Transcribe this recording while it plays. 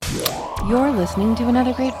You're listening to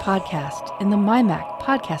another great podcast in the MyMac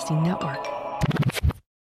Podcasting Network.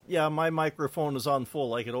 Yeah, my microphone is on full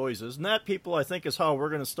like it always is. And that, people, I think is how we're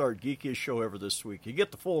going to start Geekiest Show ever this week. You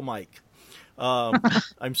get the full mic.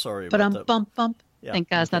 I'm sorry about that. Bump. Yeah,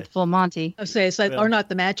 Thank God it's not the full Monty. I say it's like, or not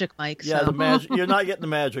the magic mic. Yeah, so. you're not getting the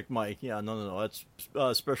magic mic. Yeah, no. That's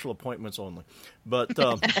special appointments only. But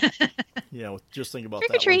just think about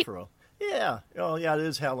that one for a while. Yeah. Oh, yeah, it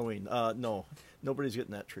is Halloween. No, nobody's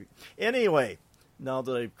getting that treat. Anyway, now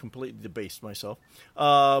that I've completely debased myself,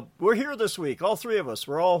 we're here this week. All three of us.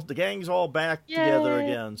 The gang's all back together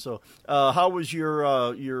again. So, how was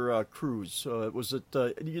your cruise? Was it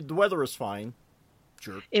the weather was fine?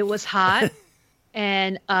 Sure. It was hot.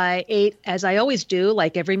 And I ate, as I always do,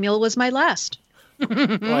 like every meal was my last.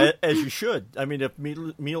 Well, as you should. I mean, if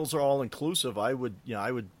meals are all inclusive, I would.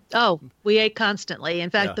 Oh, we ate constantly. In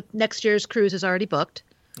fact, the next year's cruise is already booked.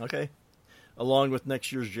 Okay. Along with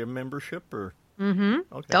next year's gym membership, or? Mm-hmm.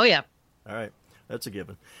 Okay. Oh, yeah. All right. That's a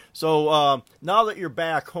given. So now that you're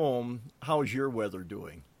back home, how's your weather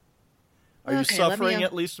doing? Are you suffering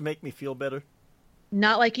at least to make me feel better?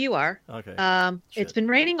 Not like you are. Okay. It's been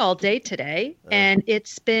raining all day today, and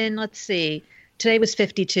it's been, let's see, today was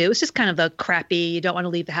 52. It's just kind of a crappy, you don't want to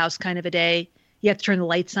leave the house kind of a day. You have to turn the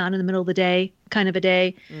lights on in the middle of the day kind of a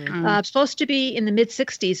day. Mm-hmm. It's supposed to be in the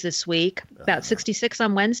mid-60s this week, about 66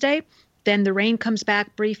 on Wednesday. Then the rain comes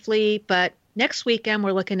back briefly, but next weekend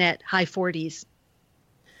we're looking at high 40s.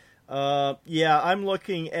 I'm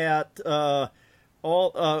looking at...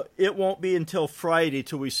 it won't be until Friday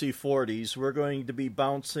till we see 40s. We're going to be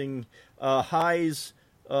bouncing highs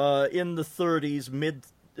in the 30s,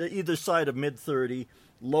 either side of mid 30,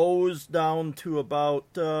 lows down to about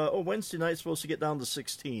Wednesday night's supposed to get down to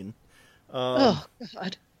 16. Oh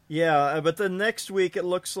God. Yeah, but then next week it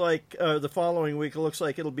looks like the following week it looks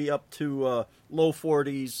like it'll be up to low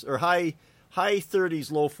 40s or high 30s,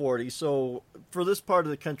 low 40s. So for this part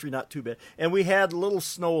of the country, not too bad. And we had a little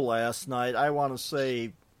snow last night. I want to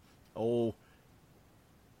say,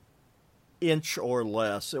 inch or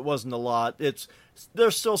less. It wasn't a lot.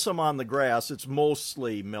 There's still some on the grass. It's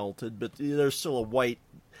mostly melted, but there's still a white,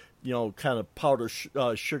 kind of powder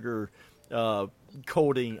sugar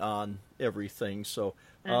coating on everything. So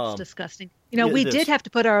that's disgusting. We did have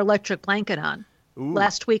to put our electric blanket on. Ooh.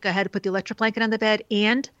 Last week I had to put the electric blanket on the bed,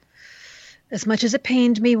 and as much as it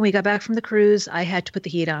pained me when we got back from the cruise, I had to put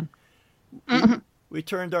the heat on. We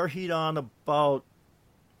turned our heat on about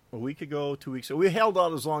a week ago, 2 weeks ago. We held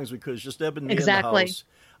out as long as we could. It's just Deb and me in the house.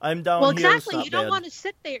 I'm down here. Well, exactly. You don't want to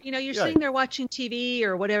sit there. You're sitting there watching TV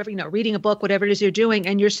or whatever, reading a book, whatever it is you're doing,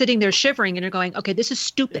 and you're sitting there shivering, and you're going, okay, this is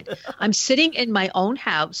stupid. I'm sitting in my own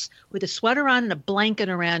house with a sweater on and a blanket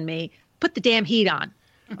around me. Put the damn heat on.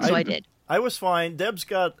 So I did. I was fine. Deb's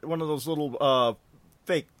got one of those little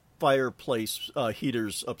fake fireplace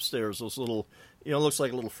heaters upstairs, those little, looks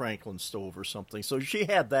like a little Franklin stove or something. So she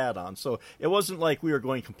had that on. So it wasn't like we were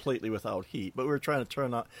going completely without heat, but we were trying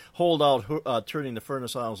to hold out turning the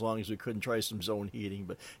furnace on as long as we could and try some zone heating.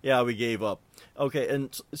 But yeah, we gave up. Okay,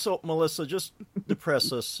 and so Melissa, just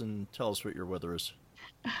depress us and tell us what your weather is.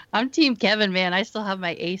 I'm Team Kevin, man. I still have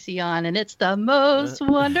my AC on, and it's the most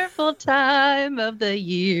wonderful time of the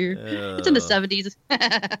year. It's in the 70s.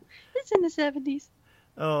 It's in the 70s.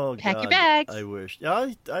 Oh, Pack God, your bags. I wish.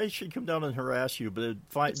 Yeah, I should come down and harass you, but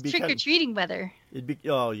it's trick-or-treating weather. It'd be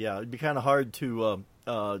kind of hard to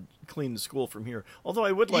clean the school from here. Although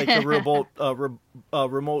I would like a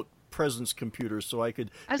remote presence computer so I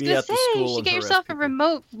could be at the school. You should get yourself a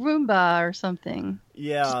remote Roomba or something.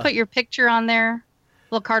 Yeah. Just put your picture on there.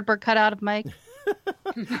 Little cardboard cutout of Mike.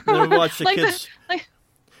 Then watch the kids.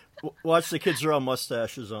 Watch the kids draw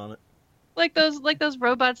mustaches on it. Like those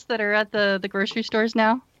robots that are at the grocery stores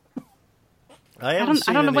now. I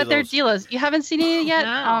don't know what their deal is. You haven't seen it yet?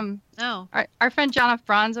 No. Our friend John F.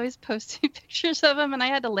 Braun's always posting pictures of him, and I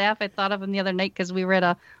had to laugh. I thought of him the other night because we were at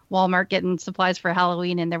a Walmart getting supplies for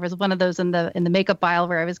Halloween, and there was one of those in the makeup aisle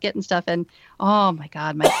where I was getting stuff, and oh my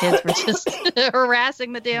God, my kids were just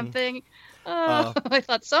harassing the damn thing. I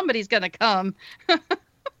thought somebody's gonna come.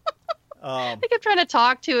 They kept trying to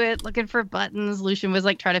talk to it, looking for buttons. Lucian was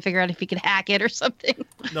trying to figure out if he could hack it or something.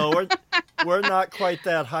 No, we're not quite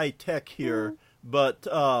that high tech here, but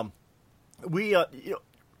we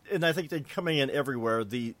and I think they're coming in everywhere.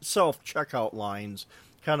 The self checkout lines,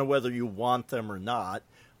 kind of whether you want them or not.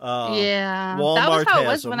 Yeah, Walmart that was how it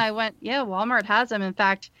has was them. when I went. Yeah, Walmart has them. In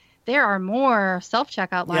fact, there are more self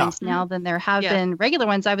checkout lines now than there have been regular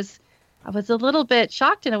ones. I was a little bit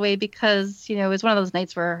shocked in a way because, it was one of those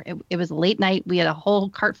nights where it was a late night. We had a whole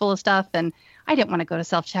cart full of stuff and I didn't want to go to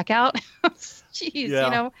self-checkout.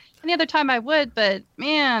 Jeez, Any other time I would, but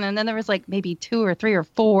man, and then there was like maybe 2 or 3 or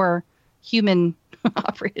 4 human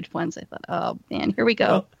operated ones. I thought, oh man, here we go.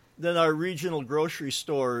 Well, then our regional grocery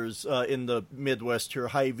stores in the Midwest here,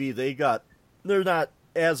 Hy-Vee, they're not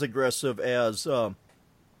as aggressive as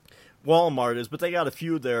Walmart is, but they got a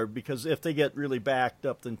few there because if they get really backed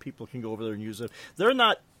up, then people can go over there and use it. They're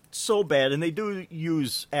not so bad, and they do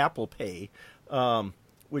use Apple Pay,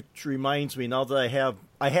 which reminds me, now that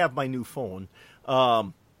I have my new phone,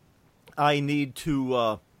 I need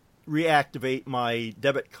to reactivate my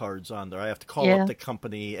debit cards on there. I have to call up the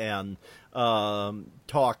company and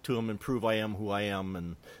talk to them and prove I am who I am.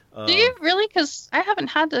 And do you really? Because I haven't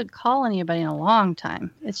had to call anybody in a long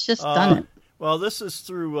time. It's just done it. Well, this is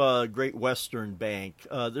through Great Western Bank.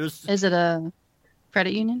 Is it a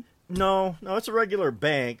credit union? No, it's a regular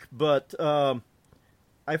bank, but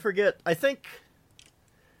I forget. I think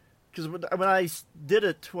because when I did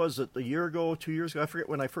it, was it a year ago, 2 years ago? I forget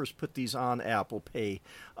when I first put these on Apple Pay.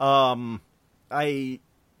 Either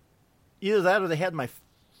that or they had my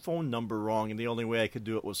phone number wrong, and the only way I could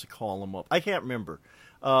do it was to call them up. I can't remember,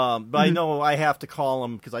 but I know I have to call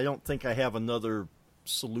them because I don't think I have another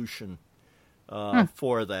solution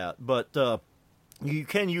for that. But you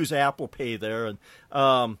can use Apple Pay there, and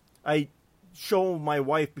I show my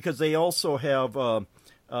wife because they also have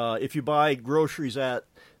if you buy groceries at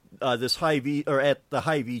this Hy-Vee or at the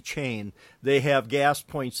Hy-Vee chain, they have gas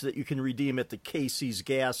points that you can redeem at the Casey's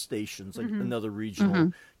gas stations, like another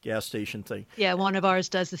regional gas station thing. Yeah, one of ours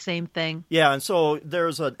does the same thing. Yeah, and so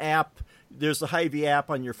there's an app. There's the Hy-Vee app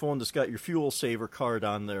on your phone that's got your Fuel Saver card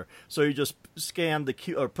on there. So you just scan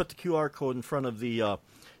or put the QR code in front of the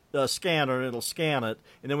scanner, and it'll scan it.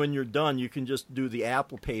 And then when you're done, you can just do the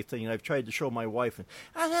Apple Pay thing. And I've tried to show my wife, and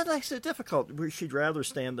that makes it difficult. She'd rather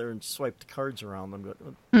stand there and swipe the cards around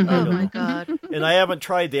them. Oh my God! And I haven't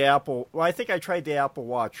tried the Apple. Well, I think I tried the Apple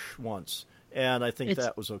Watch once, and I think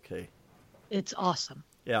that was okay. It's awesome.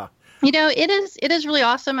 Yeah. It is really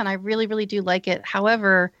awesome, and I really, really do like it.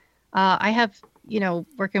 However, I have,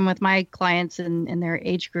 working with my clients in their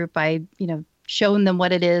age group, I, shown them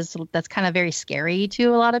what it is that's kind of very scary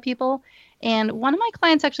to a lot of people. And one of my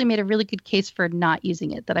clients actually made a really good case for not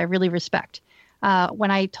using it that I really respect.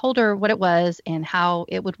 When I told her what it was and how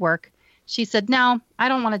it would work, she said, no, I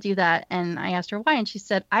don't want to do that. And I asked her why. And she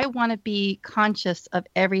said, I want to be conscious of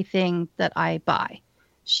everything that I buy.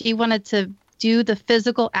 She wanted to do the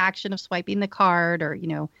physical action of swiping the card or,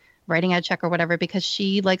 writing a check or whatever, because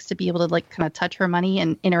she likes to be able to kind of touch her money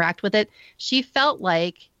and interact with it. She felt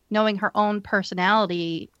like, knowing her own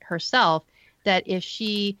personality herself, that if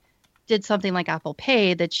she did something like Apple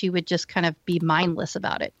Pay, that she would just kind of be mindless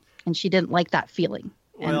about it. And she didn't like that feeling.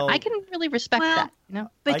 Well, and I can really respect that.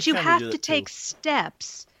 But you have to take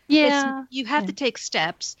steps. Yeah. You have to take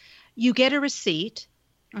steps. You get a receipt.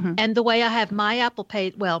 And the way I have my Apple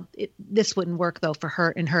Pay, this wouldn't work though for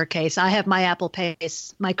her in her case. I have my Apple Pay,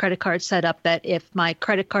 my credit card set up that if my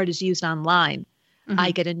credit card is used online,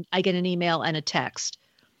 I get an email and a text.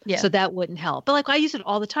 Yeah. So that wouldn't help. But I use it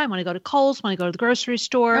all the time when I go to Kohl's, when I go to the grocery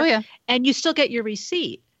store. Oh yeah. And you still get your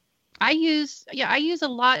receipt. I use a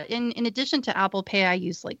lot in addition to Apple Pay. I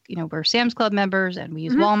use we're Sam's Club members and we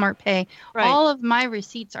use Walmart Pay. Right. All of my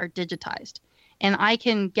receipts are digitized and I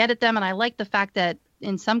can get at them. And I like the fact that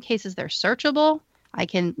in some cases they're searchable. I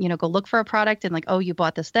can, go look for a product and you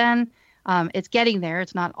bought this then. It's getting there.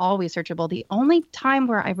 It's not always searchable. The only time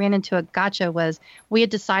where I ran into a gotcha was we had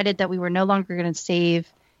decided that we were no longer going to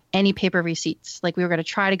save any paper receipts. We were going to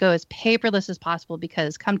try to go as paperless as possible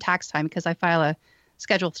because come tax time, because I file a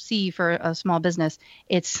Schedule C for a small business,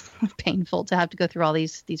 it's painful to have to go through all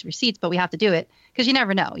these receipts, but we have to do it because you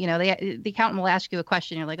never know. The accountant will ask you a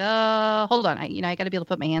question. You're like, oh, hold on. I got to be able to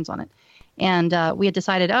put my hands on it. And we had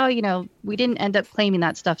decided, we didn't end up claiming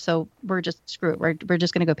that stuff. So we're just screw it. We're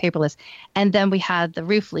just going to go paperless. And then we had the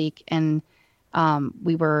roof leak and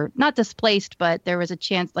we were not displaced, but there was a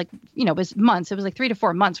chance it was months. It was 3 to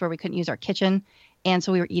 4 months where we couldn't use our kitchen. And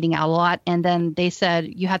so we were eating out a lot. And then they said,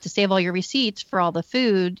 you have to save all your receipts for all the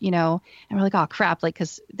food, and we're like, oh crap.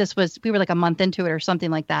 Because we were a month into it or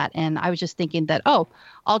something like that. And I was just thinking that, I'll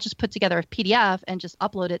just put together a PDF and just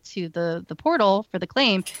upload it to the portal for the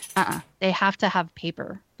claim. They have to have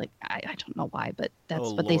paper. I don't know why, but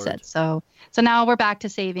that's what they said. So now we're back to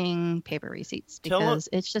saving paper receipts because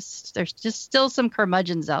there's just still some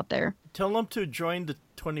curmudgeons out there. Tell them to join the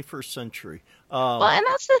 21st century. Well, and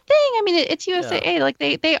that's the thing. I mean, it's USAA.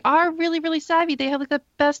 Yeah. They are really, really savvy. They have the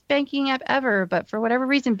best banking app ever. But for whatever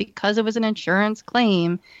reason, because it was an insurance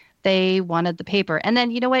claim, they wanted the paper. And then,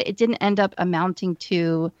 you know what? It didn't end up amounting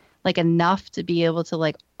to like enough to be able to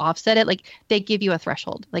like offset it. Like they give you a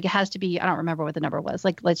threshold. Like it has to be, I don't remember what the number was.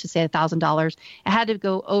 Like let's just say $1,000. It had to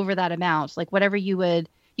go over that amount. Like whatever you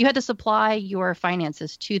had to supply your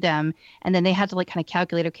finances to them, and then they had to like kind of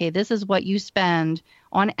calculate, okay, this is what you spend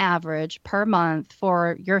on average per month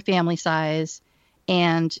for your family size.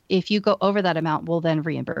 And if you go over that amount, we'll then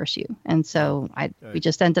reimburse you. And so we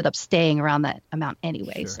just ended up staying around that amount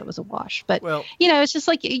anyway. Sure. So it was a wash. But, it's just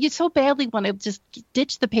like you so badly want to just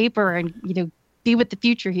ditch the paper and, be with the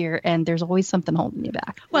future here. And there's always something holding you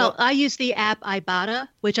back. Well, I use the app Ibotta,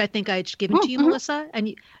 which I think I'd given to you, Melissa. And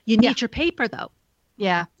you need your paper, though.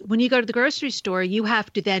 Yeah. When you go to the grocery store, you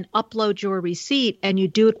have to then upload your receipt, and you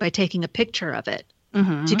do it by taking a picture of it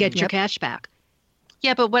to get your cash back.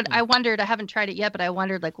 Yeah, but what I wondered, I haven't tried it yet, but I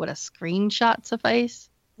wondered, like, would a screenshot suffice?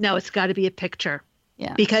 No, it's got to be a picture.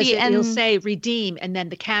 Yeah. Because it'll say redeem, and then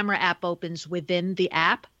the camera app opens within the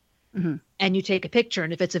app, and you take a picture.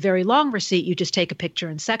 And if it's a very long receipt, you just take a picture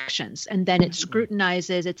in sections. And then it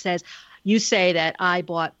scrutinizes. It says, you say that I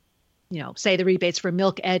bought, say the rebates for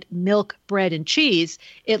milk, bread, and cheese.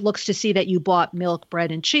 It looks to see that you bought milk,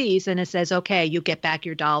 bread, and cheese, and it says, okay, you get back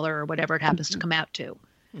your $1 or whatever it happens to come out to.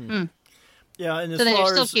 Yeah, and so then you're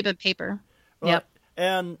still keeping paper. Yep.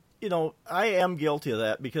 And I am guilty of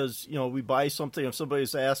that because we buy something. If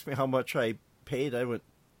somebody's asked me how much I paid, I went,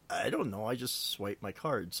 I don't know. I just swipe my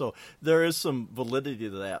card. So there is some validity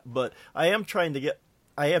to that. But I have tried to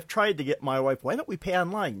get my wife. Why don't we pay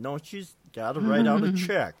online? No, she's got to write out a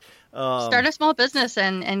check. Start a small business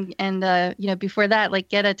and before that, like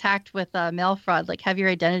get attacked with mail fraud, like have your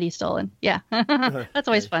identity stolen. Yeah, that's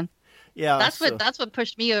always fun. Yeah, that's what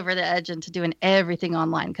pushed me over the edge into doing everything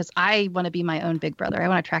online because I want to be my own big brother. I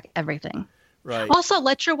want to track everything. Right. Also,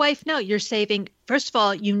 let your wife know you're saving. First of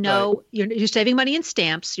all, you're saving money in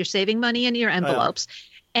stamps. You're saving money in your envelopes.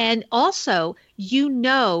 And also,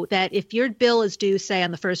 that if your bill is due, say,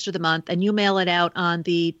 on the 1st of the month, and you mail it out on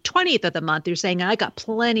the 20th of the month, you're saying, I got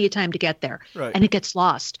plenty of time to get there. Right. And it gets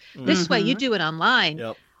lost. This way, you do it online.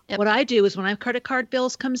 Yep. What I do is when my credit card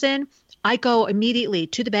bills comes in, I go immediately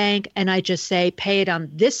to the bank and I just say, pay it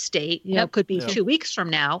on this date. It could be 2 weeks from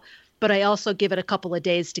now, but I also give it a couple of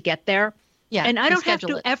days to get there. Yeah. And I don't have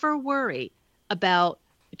to ever worry about,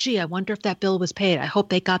 gee, I wonder if that bill was paid. I hope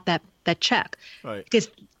they got that check. Right. Because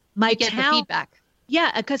my get town, the feedback.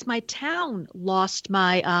 Yeah, because my town lost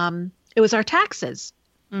my, it was our taxes.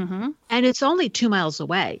 And it's only 2 miles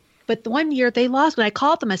away. But the one year they lost, when I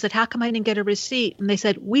called them, I said, how come I didn't get a receipt? And they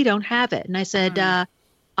said, we don't have it. And I said,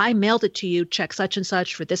 I mailed it to you, check such and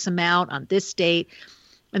such for this amount on this date.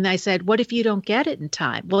 And I said, what if you don't get it in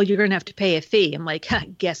time? Well, you're going to have to pay a fee. I'm like,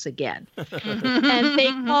 guess again. And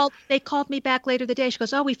they called me back later the day. She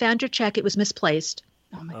goes, oh, we found your check. It was misplaced.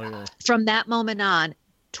 Oh, my God. From that moment on,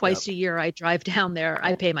 twice a year, I drive down there.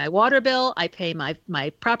 I pay my water bill. I pay my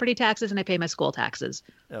property taxes, and I pay my school taxes.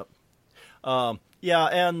 Yep. Yeah,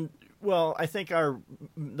 and well, I think the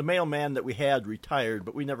mailman that we had retired,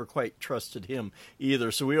 but we never quite trusted him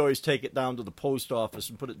either. So we always take it down to the post office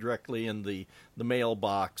and put it directly in the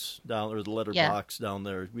mailbox down, or the letter box down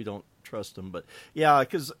there. We don't trust him, but yeah,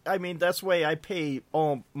 because that's the way I pay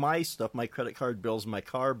all my stuff, my credit card bills, my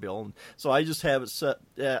car bill. And so I just have it set.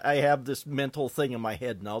 I have this mental thing in my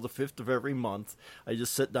head now. The 5th of every month, I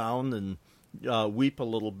just sit down and weep a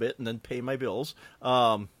little bit and then pay my bills.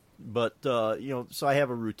 But, so I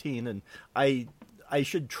have a routine, and I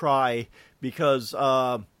should try because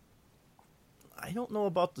I don't know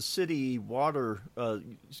about the city water,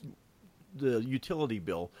 the utility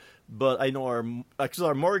bill, but I know because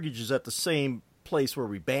our mortgage is at the same place where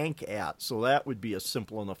we bank at, so that would be a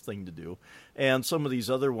simple enough thing to do. And some of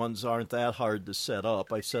these other ones aren't that hard to set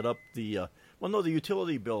up. I set up the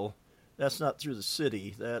utility bill, that's not through the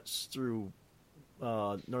city, that's through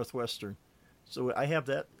Northwestern. So I have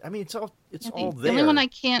that. It's all there. The only one I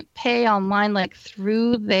can't pay online, like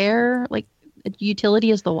through there, like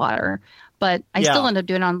utility, is the water. But I still end up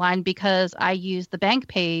doing it online because I use the bank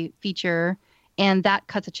pay feature, and that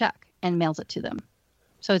cuts a check and mails it to them.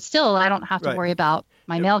 So it's still, I don't have to worry about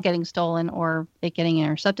my mail getting stolen or it getting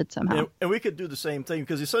intercepted somehow. And we could do the same thing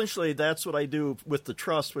because essentially that's what I do with the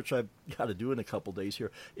trust, which I've got to do in a couple days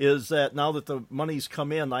here, is that now that the money's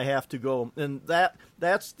come in, I have to go. And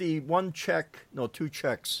that's the two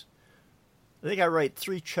checks. I think I write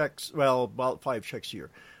 3 checks, well, about 5 checks a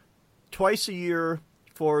year. Twice a year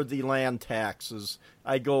for the land taxes,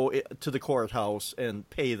 I go to the courthouse and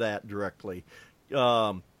pay that directly.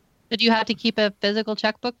 Did you have to keep a physical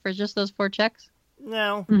checkbook for just those 4 checks?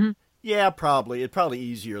 No. Yeah, probably. It's probably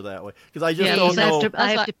easier that way because I just don't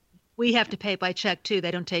know. We have to pay by check too. They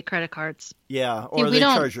don't take credit cards. Yeah, See, or they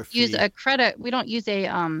charge a fee. Use a credit. We don't use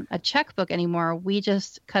a checkbook anymore. We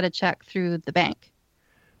just cut a check through the bank.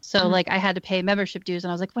 So like I had to pay membership dues, and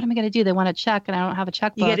I was like, what am I going to do? They want a check, and I don't have a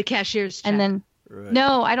checkbook. You get a cashier's check. And then Right.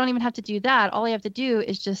 no, I don't even have to do that. All I have to do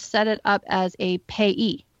is just set it up as a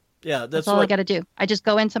payee. Yeah, That's all I got to do. I just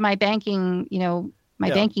go into my banking,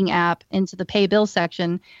 banking app, into the pay bill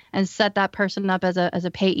section, and set that person up as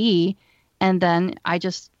a payee, and then I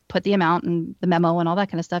just put the amount and the memo and all that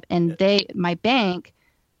kind of stuff, and my bank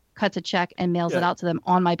cuts a check and mails it out to them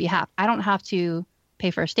on my behalf. I don't have to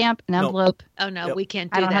pay for a stamp, an envelope. Oh no, Yep. we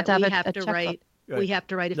can't do I don't that. have to We have have a to checkbook. write. Right. We have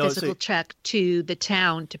to write a physical check to the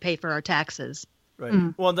town to pay for our taxes.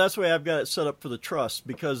 Right. Well, that's the way I've got it set up for the trust,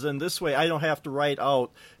 because then this way I don't have to write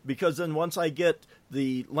out, because then once I get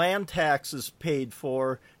the land taxes paid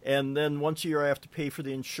for, and then once a year I have to pay for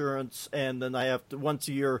the insurance, and then I have to once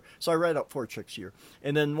a year, so I write out 4 checks a year,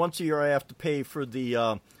 and then once a year I have to pay for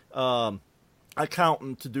the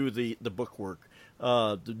accountant to do the bookwork,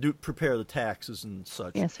 prepare the taxes and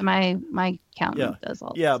such. Yeah, so my accountant does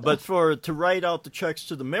all that stuff. But to write out the checks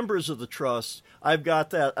to the members of the trust, I've got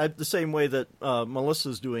that the same way that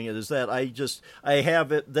Melissa's doing it, is that I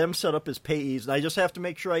have them set up as payees, and I just have to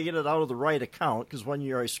make sure I get it out of the right account, because one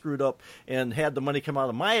year I screwed up and had the money come out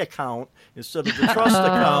of my account instead of the trust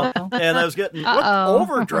account, and I was getting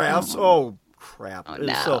overdrafts. Oh, crap. Oh,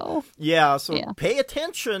 no. So pay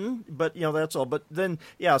attention, but that's all. But then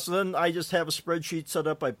so then I just have a spreadsheet set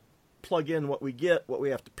up. I plug in what we get, what we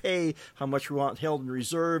have to pay, how much we want held and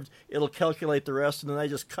reserved. It'll calculate the rest, and then I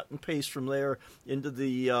just cut and paste from there into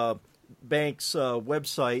the bank's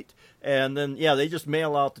website, and then they just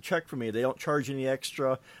mail out the check for me. They don't charge any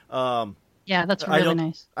extra. That's really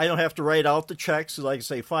nice. I don't have to write out the checks. Like I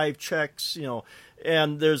say, 5 checks,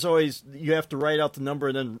 and there's always, you have to write out the number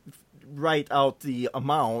and then write out the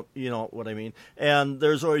amount, what I mean, and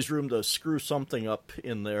there's always room to screw something up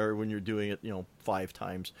in there when you're doing it 5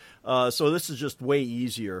 times, so this is just way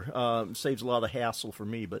easier. Saves a lot of hassle for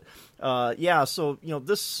me, but so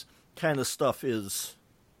this kind of stuff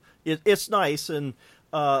it's nice, and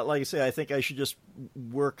like I say, I think I should just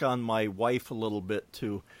work on my wife a little bit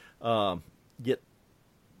to get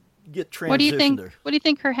transitioned. What do you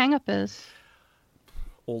think her hang up is?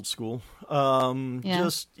 Old school.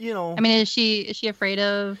 Just, I mean, is she afraid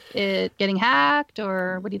of it getting hacked,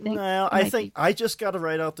 or what do you think? No, I think I just got to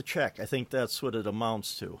write out the check. I think that's what it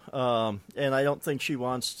amounts to. And I don't think she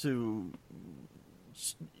wants to,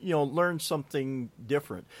 learn something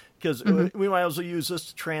different, because we might as well use this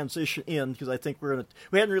to transition in, because I think we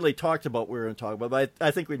hadn't really talked about what we were going to talk about, but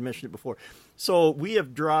I think we'd mentioned it before. So we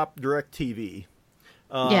have dropped DirecTV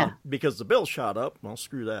because the bill shot up. Well,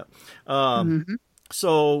 screw that.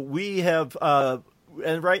 So we have,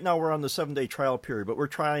 and right now we're on the 7-day trial period, but we're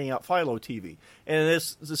trying out Philo TV. And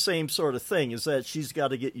it's the same sort of thing, is that she's got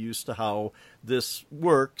to get used to how this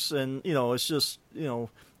works. And, it's just,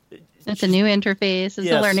 it's a new interface. It's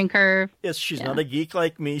a learning curve. She's not a geek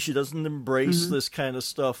like me. She doesn't embrace this kind of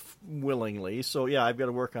stuff willingly. So, I've got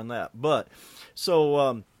to work on that. But,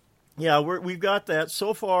 so, we've got that.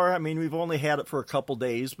 So far, I mean, we've only had it for a couple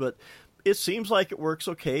days, but it seems like it works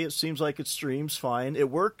okay. It seems like it streams fine.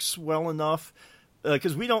 It works well enough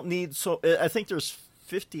because we don't need I think there's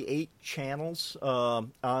 58 channels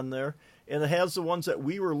on there, and it has the ones that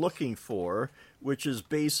we were looking for, which is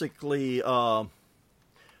basically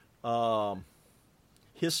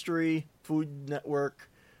History, Food Network,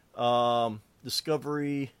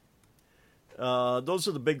 Discovery. Those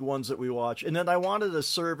are the big ones that we watch. And then I wanted a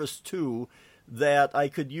service too that I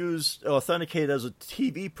could authenticate as a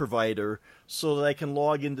TV provider, so that I can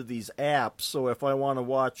log into these apps. So if I want to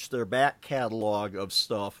watch their back catalog of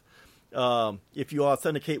stuff, if you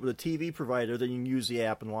authenticate with a TV provider, then you can use the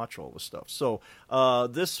app and watch all the stuff. So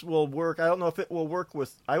this will work. I don't know if it will work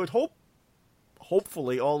with, I would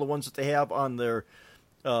hopefully all the ones that they have on their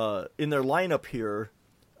in their lineup here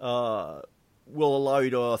will allow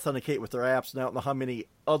you to authenticate with their apps. And I don't know how many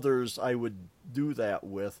others I would do that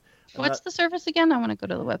with. What's the service again? I want to go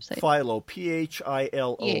to the website. Philo,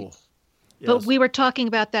 Philo. Yes. But we were talking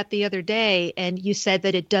about that the other day, and you said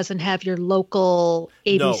that it doesn't have your local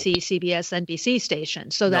ABC, CBS, NBC station,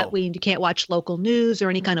 so that you can't watch local news or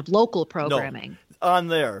any kind of local programming. On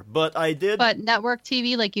there, but I did. But network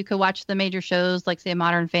TV, like you could watch the major shows, like say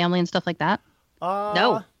Modern Family and stuff like that.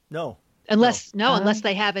 No. Unless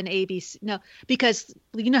they have an ABC. No, because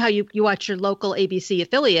you know how you watch your local ABC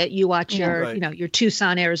affiliate, you watch your your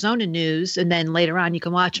Tucson, Arizona news, and then later on you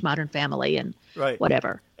can watch Modern Family and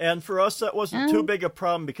whatever. And for us, that wasn't too big a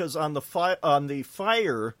problem, because on the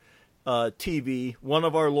Fire TV, one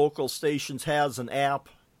of our local stations has an app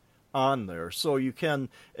on there, so you can.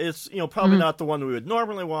 It's probably not the one we would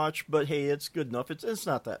normally watch, but hey, it's good enough. It's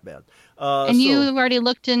not that bad. And you already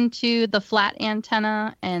looked into the flat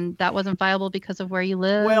antenna, and that wasn't viable because of where you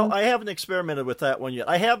live? Well, I haven't experimented with that one yet.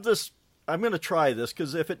 I have this. I'm going to try this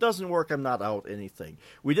because if it doesn't work, I'm not out anything.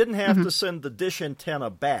 We didn't have to send the dish antenna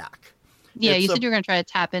back. Yeah, you said you were going to try to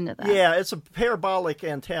tap into that. Yeah, it's a parabolic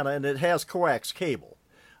antenna, and it has coax cable.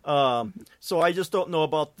 So I just don't know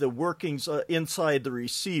about the workings inside the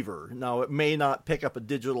receiver. Now, it may not pick up a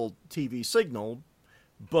digital TV signal,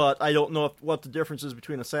 but I don't know what the difference is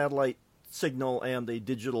between a satellite signal and a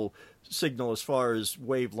digital signal as far as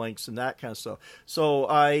wavelengths and that kind of stuff. So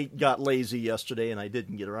I got lazy yesterday, and I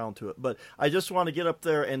didn't get around to it. But I just want to get up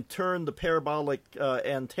there and turn the parabolic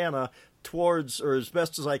antenna towards, or as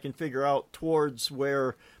best as I can figure out, towards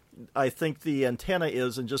where I think the antenna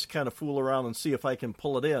is, and just kind of fool around and see if I can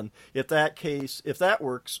pull it in. If that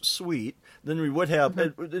works, sweet. Then we would have,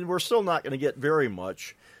 and we're still not going to get very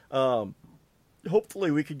much.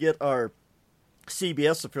 Hopefully we could get our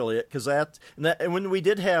CBS affiliate, because and when we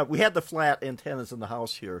had the flat antennas in the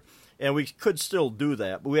house here, and we could still do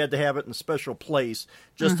that, but we had to have it in a special place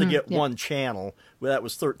just to get one channel. Well, that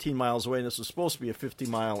was 13 miles away, and this was supposed to be a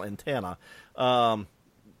 50-mile antenna.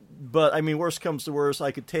 But, I mean, worst comes to worst,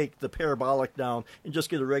 I could take the parabolic down and just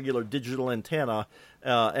get a regular digital antenna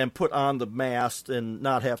and put on the mast and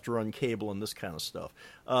not have to run cable and this kind of stuff.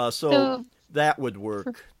 So that would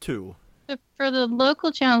work, too. For the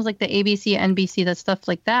local channels like the ABC, NBC, that stuff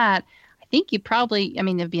like that, I think you probably, I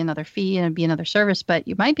mean, it'd be another fee and it'd be another service, but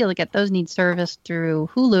you might be able to get those needs service through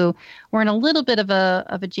Hulu. We're in a little bit of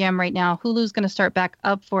a jam right now. Hulu's going to start back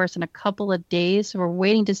up for us in a couple of days, so we're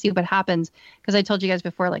waiting to see what happens, because I told you guys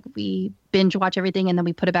before, like, we binge watch everything and then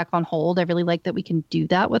we put it back on hold. I really like that we can do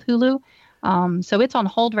that with Hulu. So it's on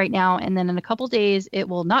hold right now, and then in a couple of days it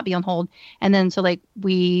will not be on hold. And then so like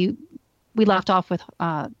we left off with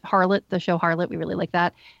Harlot, the show Harlot. We really like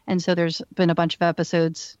that. And so there's been a bunch of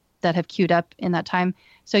episodes that have queued up in that time.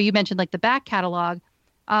 So you mentioned like the back catalog.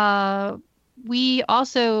 We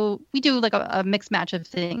do like a mixed match of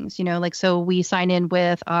things, like, so we sign in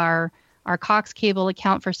with our Cox cable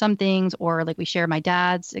account for some things, or like we share my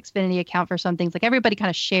dad's Xfinity account for some things. Like everybody kind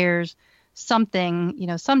of shares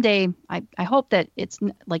something, someday I hope that it's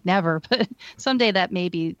like never, but someday that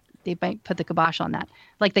maybe they might put the kibosh on that.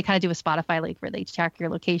 Like they kind of do with Spotify, like where they track your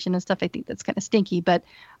location and stuff. I think that's kind of stinky, but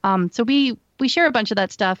so we share a bunch of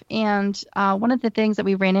that stuff. And one of the things that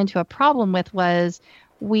we ran into a problem with was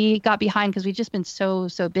we got behind because we've just been so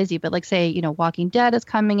busy. But like, say, Walking Dead is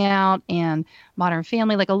coming out and Modern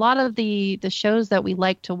Family, like a lot of the shows that we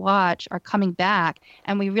like to watch are coming back.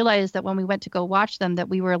 And we realized that when we went to go watch them, that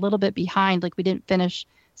we were a little bit behind. Like we didn't finish,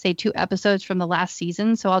 say, 2 episodes from the last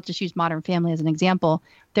season. So I'll just use Modern Family as an example.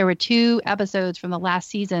 There were 2 episodes from the last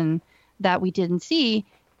season that we didn't see.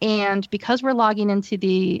 And because we're logging into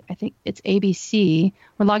I think it's ABC,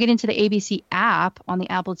 we're logging into the ABC app on the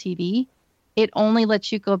Apple TV, it only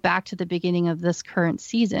lets you go back to the beginning of this current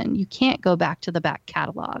season. You can't go back to the back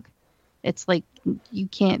catalog. It's like you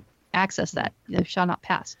can't access that. It shall not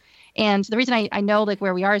pass. And the reason I know like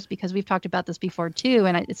where we are is because we've talked about this before too,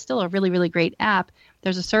 and it's still a really, really great app.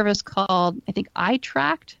 There's a service called, I think,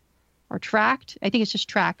 iTracked or Tracked. I think it's just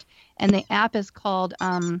Tracked. And the app is called,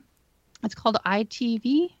 it's called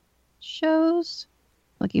iTV Shows.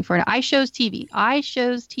 Looking for an iShows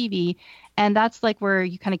TV. And that's like where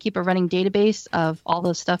you kind of keep a running database of all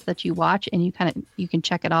the stuff that you watch, and you can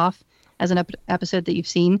check it off as an episode that you've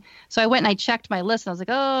seen. So I went and I checked my list, and I was like,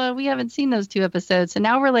 oh, we haven't seen those 2 episodes. So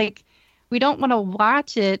now we're like, we don't want to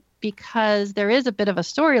watch it because there is a bit of a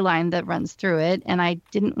storyline that runs through it, and I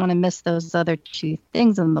didn't want to miss those other 2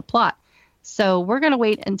 things in the plot. So we're going to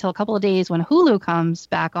wait until a couple of days when Hulu comes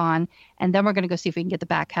back on, and then we're going to go see if we can get the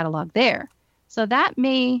back catalog there. So that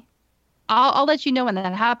I'll let you know when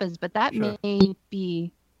that happens, but that may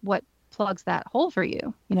be what plugs that hole for you.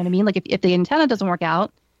 You know what I mean? Like if the antenna doesn't work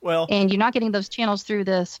out, and you're not getting those channels through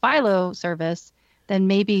this Philo service, then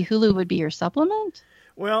maybe Hulu would be your supplement.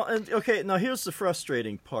 Well, and okay, now here's the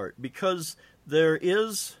frustrating part, because there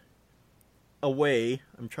is a way,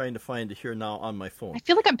 I'm trying to find it here now on my phone. I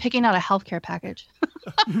feel like I'm picking out a healthcare package.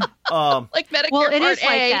 Like Medicare Part it is A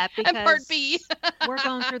like that and Part B. We're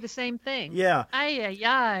going through the same thing. Yeah.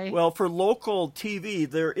 Aye. Well, for local TV,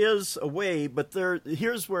 there is a way, but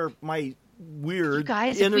here's where my weird you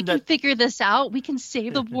guys, internet... if we can figure this out, we can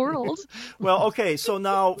save the world. Well, okay, so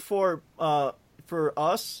now for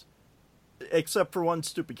us, except for one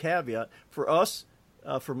stupid caveat, for us,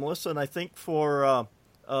 for Melissa, and I think for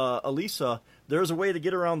Elisa, there's a way to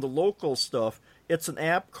get around the local stuff. It's an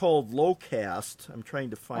app called Locast. I'm trying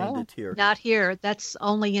to find it here. Not here. That's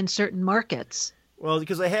only in certain markets. Well,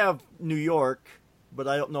 because I have New York, but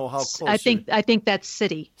I don't know how close. I think that's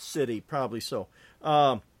city. City, probably so.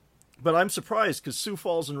 But I'm surprised because Sioux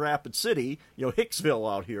Falls and Rapid City,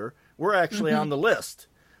 Hicksville out here, we're actually on the list,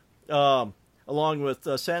 along with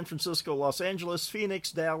San Francisco, Los Angeles,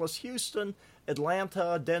 Phoenix, Dallas, Houston,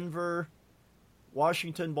 Atlanta, Denver,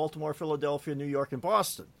 Washington, Baltimore, Philadelphia, New York, and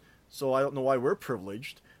Boston. So I don't know why we're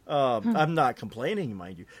privileged. I'm not complaining,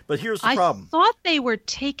 mind you. But here's the problem. I thought they were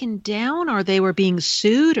taken down or they were being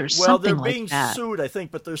sued or something like that. Well, they're being sued, I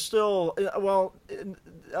think, but they're still,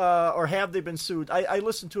 or have they been sued? I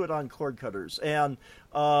listened to it on Cord Cutters, and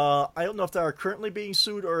I don't know if they are currently being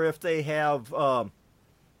sued or if they have,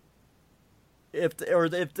 if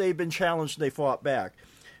they've been challenged and they fought back.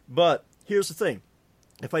 But here's the thing.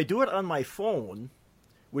 If I do it on my phone,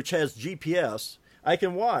 which has GPS, I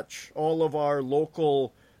can watch all of our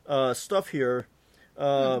local stuff here.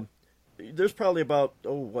 There's probably about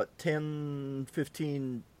 10,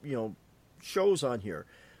 15 shows on here,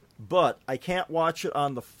 but I can't watch it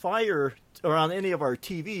on the Fire or on any of our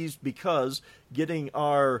TVs because getting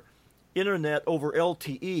our internet over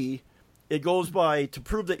LTE, it goes by, to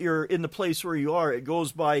prove that you're in the place where you are, it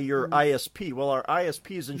goes by your ISP. Well, our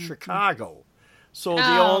ISP is in Chicago, so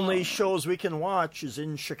the only shows we can watch is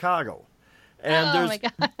in Chicago. And my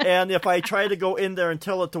God. And if I try to go in there and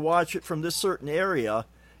tell it to watch it from this certain area,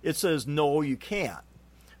 it says no, you can't.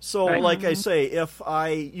 So, like I say, if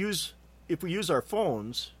we use our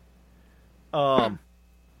phones,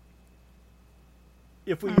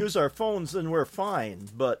 if we use our phones, then we're fine.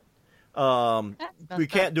 But we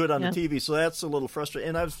can't do it on the TV, so that's a little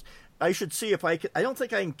frustrating. And I should see if I can. I don't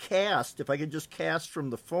think I can cast. If I could just cast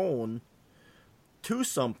from the phone to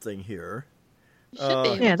something here.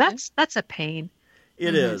 Yeah, that's a pain.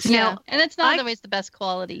 It is. Yeah, and it's not always the best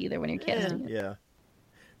quality either when you're casting it. Yeah.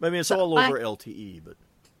 I mean, it's all over LTE, but...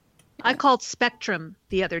 I called Spectrum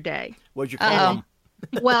the other day. What'd you call them?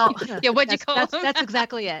 Well, what'd you call them? That's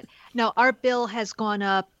exactly it. No, our bill has gone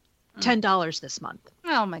up $10 this month.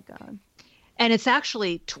 Oh, my God. And it's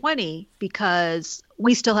actually $20 because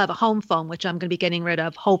we still have a home phone, which I'm going to be getting rid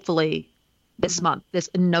of hopefully this month,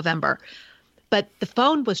 in November. But the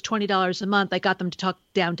phone was $20 a month. I got them to talk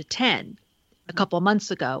down to $10 a couple of months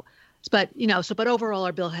ago. But, but overall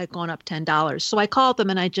our bill had gone up $10. So I called them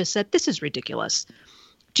and I just said, this is ridiculous.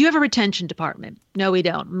 Do you have a retention department? No, we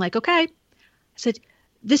don't. I'm like, okay. I said,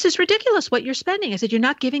 this is ridiculous what you're spending. I said, you're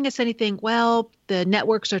not giving us anything. Well, the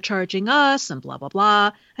networks are charging us and blah, blah,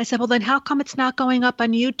 blah. I said, well, then how come it's not going up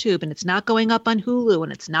on YouTube and it's not going up on Hulu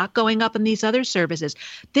and it's not going up on these other services?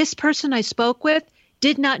 This person I spoke with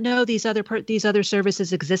did not know these other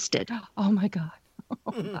services existed. Oh, my God.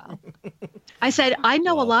 Wow. I said, I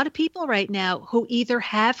know a lot of people right now who either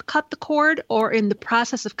have cut the cord or in the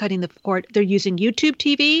process of cutting the cord. They're using YouTube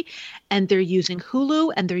TV and they're using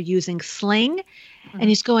Hulu and they're using Sling. And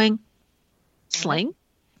he's going, Sling?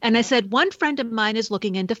 And I said, one friend of mine is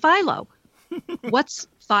looking into Philo. What's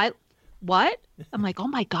Philo? What? I'm like, oh,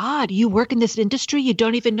 my God, you work in this industry. You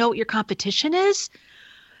don't even know what your competition is.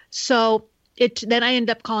 So then I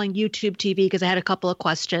ended up calling YouTube TV because I had a couple of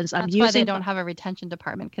questions. That's why they don't have a retention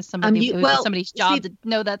department, because somebody's job to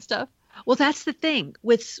know that stuff. Well, that's the thing.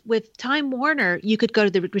 With Time Warner, you could go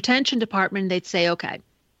to the retention department and they'd say, okay,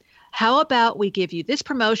 how about we give you this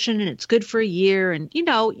promotion and it's good for a year, and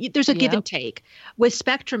there's a give and take. With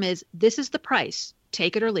Spectrum this is the price.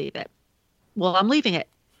 Take it or leave it. Well, I'm leaving it.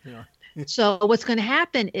 Yeah. So what's going to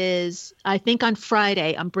happen is, I think on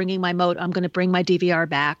Friday I'm going to bring my DVR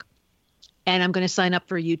back. And I'm going to sign up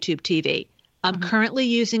for YouTube TV. I'm currently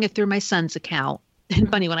using it through my son's account. And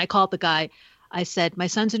funny, when I called the guy, I said, my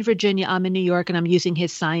son's in Virginia, I'm in New York, and I'm using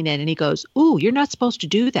his sign-in. And he goes, ooh, you're not supposed to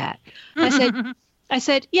do that. I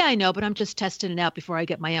said, yeah, I know, but I'm just testing it out before I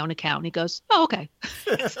get my own account. And he goes, oh, okay.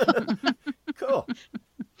 Cool.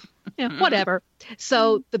 Yeah, whatever.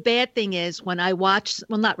 So the bad thing is when I watch,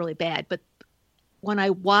 well, not really bad, but when I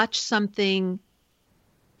watch something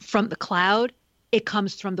from the cloud, it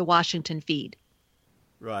comes from the Washington feed.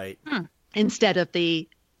 Right. Instead of the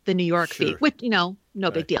New York feed, which, no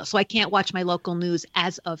Right. big deal. So I can't watch my local news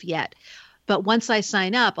as of yet. But once I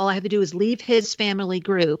sign up, all I have to do is leave his family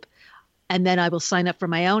group, and then I will sign up for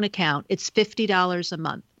my own account. It's $50 a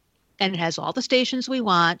month, and it has all the stations we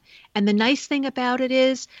want. And the nice thing about it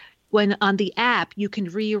is, when on the app, you can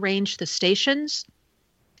rearrange the stations.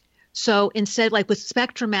 So instead, like with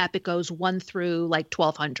Spectrum app, it goes 1 through like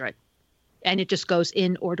 1200. And it just goes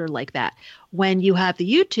in order like that. When you have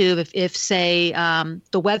the YouTube, if say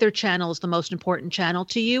the Weather Channel is the most important channel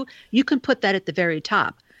to you, you can put that at the very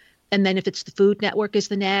top. And then if it's the Food Network is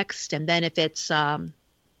the next, and then if it's the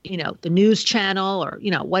news channel or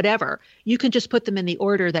whatever, you can just put them in the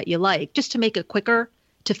order that you like, just to make it quicker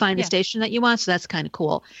to find a station that you want. So that's kind of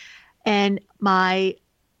cool. And my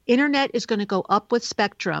internet is going to go up with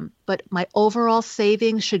Spectrum, but my overall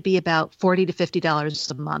savings should be about $40 to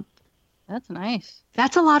 $50 a month. That's nice.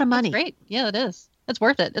 That's a lot of money. That's great. Yeah, it is. It's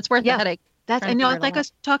worth it. It's worth the headache. That's, I know, like I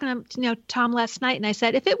was talking to Tom last night, and I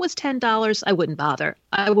said, if it was $10, I wouldn't bother.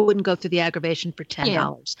 I wouldn't go through the aggravation for $10.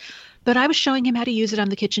 Yeah. But I was showing him how to use it on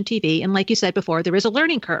the kitchen TV. And like you said before, there is a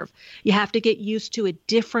learning curve. You have to get used to a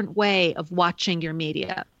different way of watching your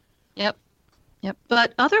media. Yep.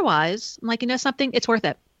 But otherwise, like, something, it's worth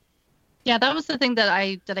it. Yeah, that was the thing that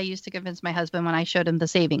I used to convince my husband when I showed him the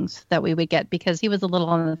savings that we would get, because he was a little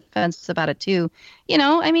on the fence about it too.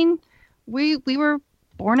 I mean, we were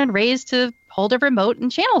born and raised to hold a remote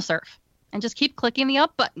and channel surf and just keep clicking the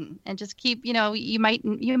up button and just keep, you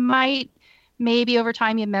might maybe over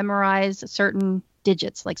time you memorize certain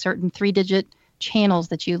digits, like certain 3-digit channels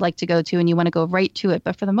that you like to go to and you want to go right to it.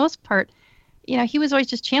 But for the most part, he was always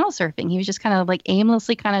just channel surfing. He was just kind of like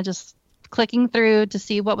aimlessly kind of just clicking through to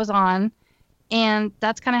see what was on. And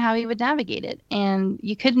that's kind of how he would navigate it. And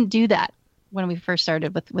you couldn't do that when we first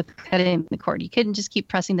started with cutting the cord. You couldn't just keep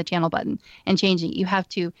pressing the channel button and changing. You have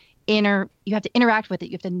to interact with it.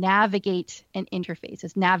 You have to navigate an interface.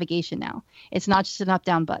 It's navigation now. It's not just an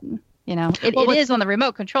up-down button. It is on the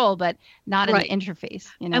remote control, but not in the interface.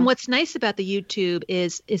 And what's nice about the YouTube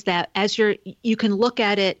is that as you can look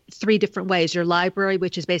at it 3 different ways. Your library,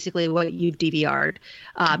 which is basically what you've DVR'd,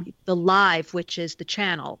 the live, which is the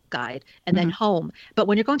channel guide, and then home. But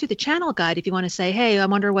when you're going through the channel guide, if you want to say, hey, I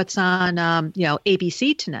wonder what's on,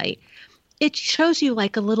 ABC tonight, it shows you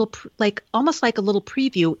like almost like a little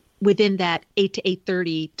preview within that 8 to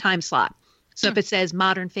 8:30 time slot. So if it says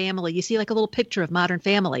Modern Family, you see like a little picture of Modern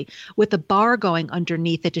Family with a bar going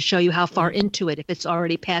underneath it to show you how far into it, if it's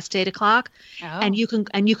already past 8 o'clock. Oh. And you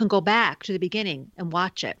can go back to the beginning and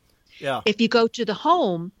watch it. Yeah. If you go to the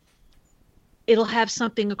home, it'll have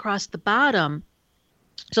something across the bottom.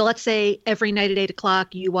 So let's say every night at 8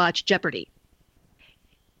 o'clock you watch Jeopardy.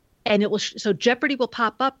 And it will so Jeopardy will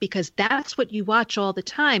pop up because that's what you watch all the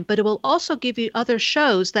time. But it will also give you other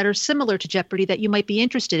shows that are similar to Jeopardy that you might be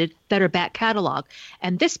interested in that are back catalog.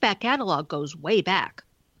 And this back catalog goes way back.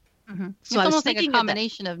 Mm-hmm. So it's almost like a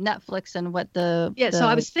combination of Netflix and what the so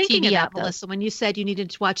I was thinking TV of that, Melissa, when you said you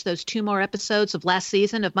needed to watch those 2 more episodes of last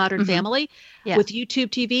season of Modern Family. Yeah. With YouTube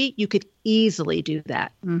TV, you could easily do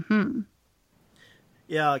that. Mm-hmm.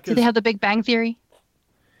 Yeah. Do they have the Big Bang Theory?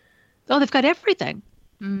 Oh, they've got everything.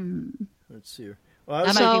 Let's see here. Well,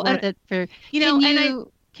 that might be worth it for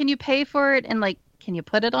can you pay for it and can you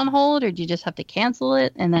put it on hold, or do you just have to cancel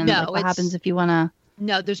it? And then what happens if you want to?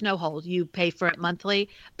 No, there's no hold. You pay for it monthly.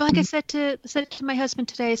 But like I said to my husband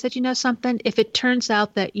today, I said, something, if it turns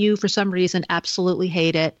out that you for some reason absolutely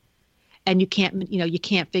hate it and you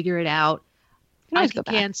can't figure it out, I can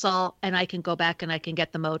cancel and I can go back and I can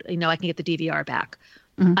get the mode, I can get the DVR back.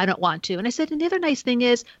 Mm-hmm. I don't want to. And I said, and the other nice thing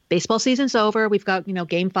is baseball season's over. We've got,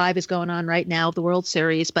 Game 5 is going on right now, the World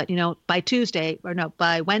Series. But,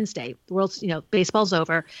 by Wednesday, the World's, baseball's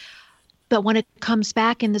over. But when it comes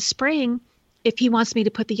back in the spring, if he wants me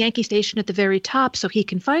to put the Yankee station at the very top so he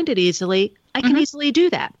can find it easily, I can easily do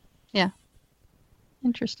that. Yeah.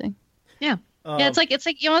 Interesting. Yeah. It's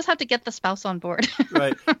like you almost have to get the spouse on board.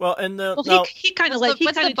 Right. Well, and he kind of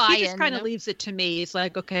just kind of leaves it to me. He's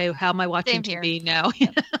like, okay, how am I watching TV now?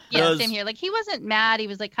 Yeah, same here. Like he wasn't mad. He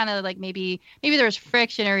was like kind of like maybe there was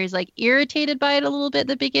friction, or he's like irritated by it a little bit at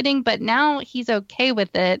the beginning, but now he's okay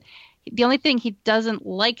with it. The only thing he doesn't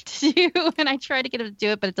like to do, and I try to get him to do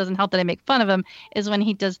it, but it doesn't help that I make fun of him, is when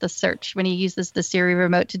he does the search, when he uses the Siri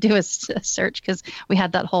remote to do a search, because we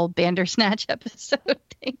had that whole Bandersnatch episode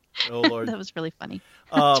thing. Oh, Lord. That was really funny.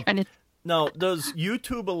 Now, does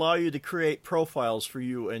YouTube allow you to create profiles for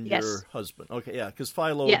you and your husband? Okay, yeah, because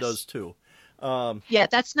Philo does too.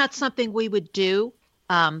 That's not something we would do.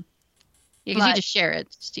 Because you just share it.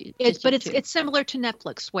 It's similar to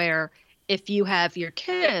Netflix, where if you have your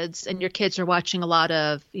kids and your kids are watching a lot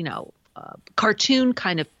of, cartoon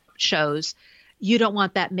kind of shows, you don't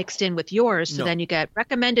want that mixed in with yours. So then you get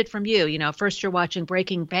recommended from you. First you're watching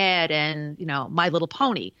Breaking Bad and, My Little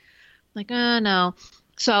Pony. Like, oh, no.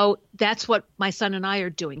 So that's what my son and I are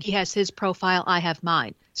doing. He has his profile. I have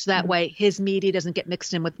mine. So that way his media doesn't get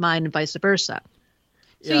mixed in with mine and vice versa.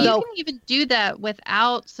 So you can even do that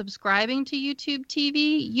without subscribing to YouTube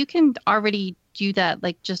TV. You can already do that,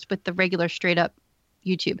 like just with the regular straight up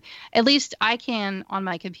YouTube. At least I can on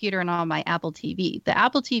my computer and on my Apple TV. The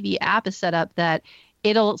Apple TV app is set up that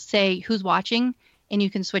it'll say who's watching, and you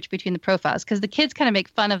can switch between the profiles. Because the kids kind of make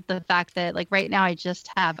fun of the fact that, like, right now I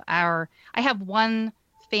have one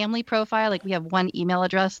family profile. Like, we have one email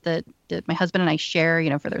address that my husband and I share, you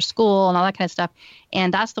know, for their school and all that kind of stuff.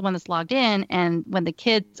 And that's the one that's logged in. And when the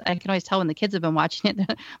kids, I can always tell when the kids have been watching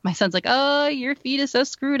it, my son's like, oh, your feed is so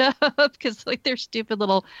screwed up, because like their stupid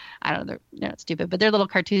little, I don't know, they're not stupid, but their little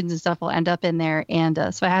cartoons and stuff will end up in there. And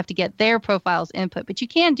so I have to get their profiles input. But you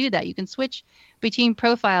can do that. You can switch between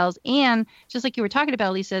profiles. And just like you were talking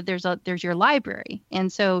about, Lisa, there's your library. And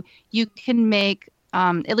so you can make,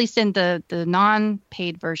 at least in the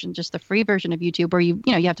non-paid version, just the free version of YouTube, where you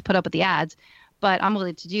have to put up with the ads, but I'm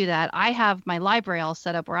willing to do that. I have my library all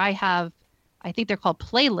set up where I think they're called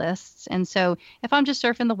playlists. And so if I'm just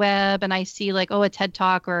surfing the web and I see like, a TED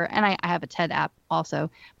Talk, and I have a TED app also,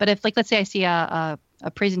 but if, like, let's say I see a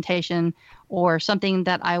presentation or something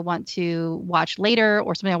that I want to watch later,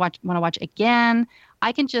 or something I want to watch again,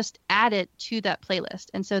 I can just add it to that playlist.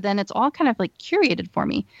 And so then it's all kind of like curated for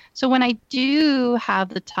me. So when I do have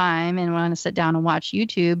the time and want to sit down and watch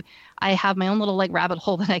YouTube, I have my own little like rabbit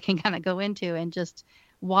hole that I can kind of go into and just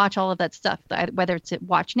watch all of that stuff, whether it's at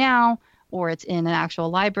Watch Now or it's in an actual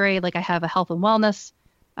library. Like, I have a health and wellness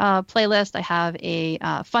playlist. I have a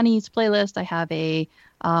funnies playlist. I have a,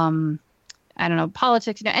 I don't know,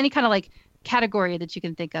 politics, any kind of like category that you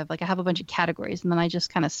can think of. Like, I have a bunch of categories, and then I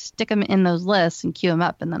just kind of stick them in those lists and queue them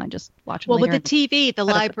up, and then I just watch them. Well, with the TV, the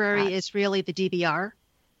library is really the DVR,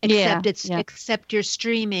 except your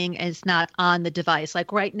streaming is not on the device.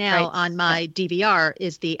 Like right now on my DVR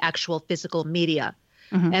is the actual physical media.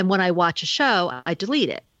 Mm-hmm. And when I watch a show, I delete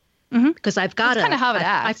it. Because I've got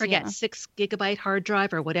I forget, 6 gigabyte hard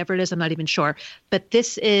drive or whatever it is. I'm not even sure. But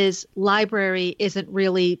this library isn't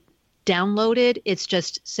really downloaded. It's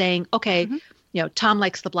just saying, okay, Tom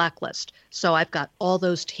likes The Blacklist. So I've got all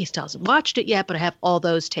those. He still hasn't watched it yet, but I have all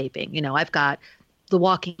those taping. I've got The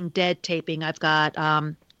Walking Dead taping. I've got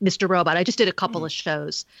Mr. Robot. I just did a couple of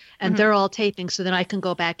shows, and they're all taping. So then I can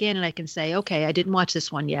go back in and I can say, okay, I didn't watch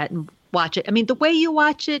this one yet, and watch it. I mean, the way you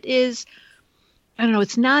watch it is, I don't know,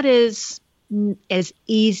 it's not as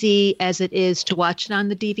easy as it is to watch it on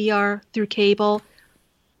the DVR through cable,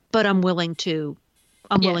 but I'm willing to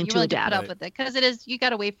adapt. To put up with it, because it is, you got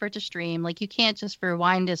to wait for it to stream. Like, you can't just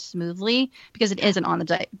rewind as smoothly because it isn't on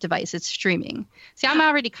the device. It's streaming. See, I'm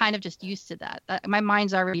already kind of just used to that. My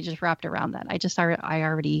mind's already just wrapped around that. I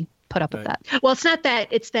already put up with that. Well, it's not that.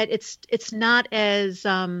 It's that it's not as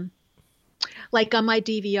like on my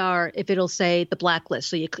DVR, if it'll say The Blacklist,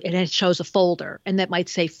 so and it shows a folder, and that might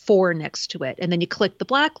say 4 next to it, and then you click The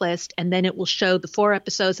Blacklist, and then it will show the 4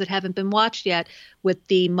 episodes that haven't been watched yet with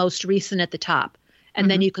the most recent at the top. And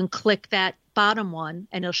then you can click that bottom one,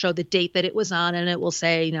 and it'll show the date that it was on, and it will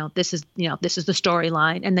say, this is the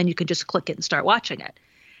storyline, and then you can just click it and start watching it.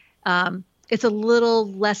 It's a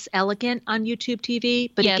little less elegant on YouTube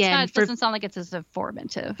TV, but again, it doesn't sound like it's as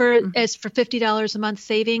informative. For $50 a month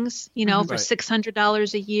savings, for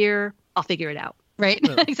 $600 a year, I'll figure it out. Right,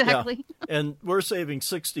 exactly. Yeah. And we're saving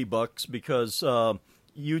 $60 because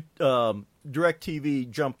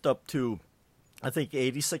DirecTV jumped up to, I think,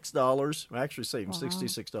 $86. We're actually saving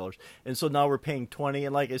 $66. And so now we're paying $20.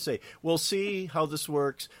 And like I say, we'll see how this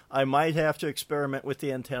works. I might have to experiment with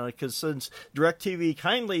the antenna, because since DirecTV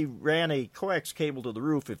kindly ran a coax cable to the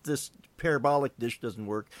roof, if this parabolic dish doesn't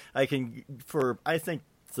work, I can, for, I think,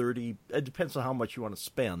 $30, it depends on how much you want to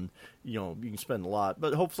spend. You can spend a lot,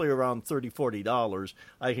 but hopefully around $30, $40,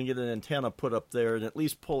 I can get an antenna put up there and at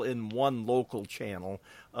least pull in one local channel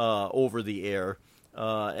over the air.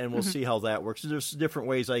 And we'll see how that works. There's different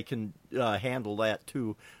ways I can handle that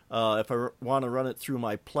too. If I want to run it through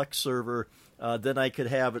my Plex server, then I could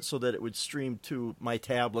have it so that it would stream to my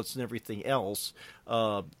tablets and everything else,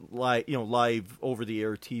 live over the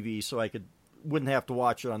air TV, so I wouldn't have to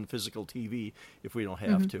watch it on physical TV if we don't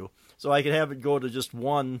have to. So I could have it go to just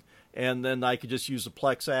one, and then I could just use the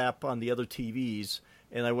Plex app on the other TVs,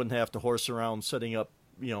 and I wouldn't have to horse around setting up,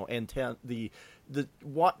 antenna. The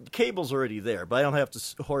cable's already there, but I don't have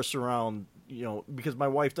to horse around, because my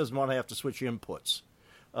wife doesn't want to have to switch inputs.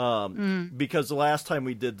 Because the last time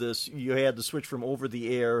we did this, you had to switch from over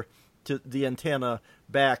the air to the antenna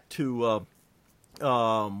back to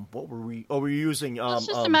what were we? Oh, we're using. It's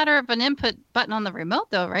just a matter of an input button on the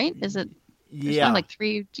remote, though, right? Is it? There's like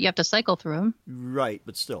 3. You have to cycle through them. Right,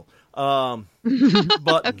 but still. Buttons.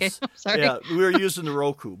 Okay, sorry. Yeah, we were using the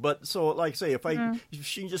Roku. But so, like I say, if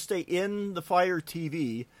she can just stay in the Fire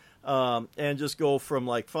TV and just go from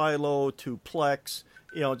like Philo to Plex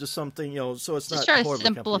just something, so it's just not try to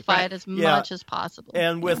simplify it as much as possible.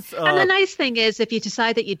 And with and the nice thing is, if you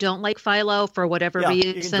decide that you don't like Philo for whatever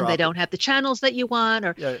reason, they don't have the channels that you want,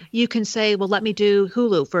 or you can say, well, let me do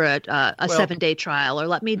Hulu for a 7-day trial, or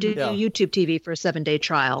let me do YouTube TV for a 7-day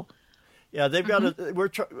trial. Yeah, they've got we're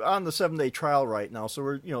on the 7-day trial right now, so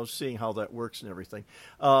we're seeing how that works and everything.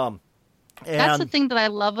 That's the thing that I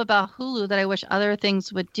love about Hulu that I wish other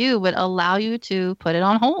things would allow you to put it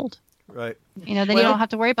on hold. Right. Then you don't have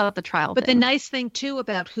to worry about the trial. But the nice thing too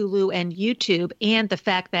about Hulu and YouTube, and the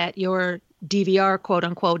fact that your DVR, quote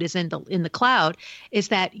unquote, is in the cloud, is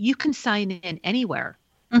that you can sign in anywhere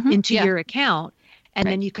into your account. And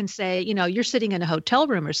then you can say, you're sitting in a hotel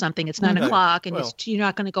room or something. It's 9 o'clock and you're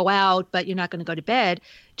not going to go out, but you're not going to go to bed.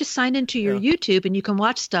 Just sign into your YouTube and you can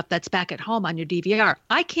watch stuff that's back at home on your DVR.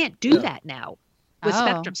 I can't do that now with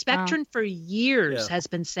Spectrum. Spectrum for years has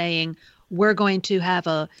been saying, we're going to have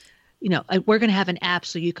we're going to have an app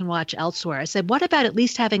so you can watch elsewhere. I said, what about at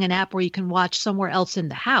least having an app where you can watch somewhere else in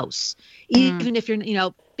the house, even if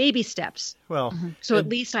you're, baby steps. Well, so at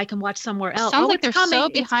least I can watch somewhere else. Sounds like they're so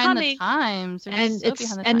behind the times.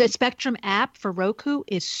 The Spectrum app for Roku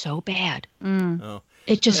is so bad. Oh.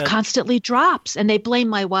 It just constantly drops, and they blame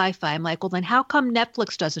my Wi-Fi. I'm like, well, then how come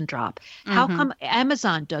Netflix doesn't drop? How come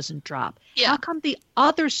Amazon doesn't drop? Yeah. How come the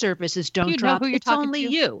other services don't drop? It's only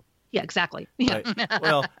you. Yeah, exactly. Right.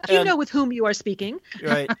 Well, you know with whom you are speaking.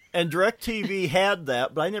 Right. And DirecTV had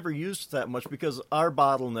that, but I never used it that much because our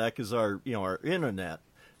bottleneck is our internet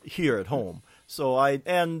here at home. So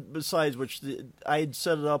besides which, I'd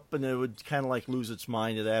set it up and it would kind of like lose its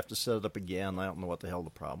mind. I'd have to set it up again. I don't know what the hell the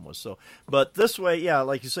problem was. So, but this way,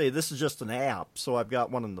 like you say, this is just an app. So I've got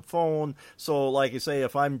one on the phone. So like you say,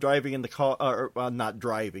 if I'm driving in the car, or not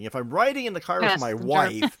driving, if I'm riding in the car with my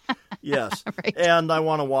wife, yes, right. And I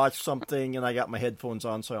want to watch something and I got my headphones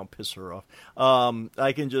on so I don't piss her off,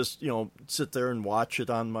 I can just, sit there and watch it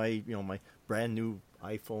on my, my brand new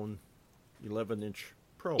iPhone 11-inch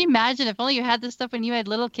Pro. Can you imagine if only you had this stuff when you had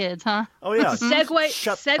little kids, huh? Oh, yeah.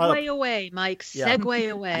 Segue away, Mike. Yeah.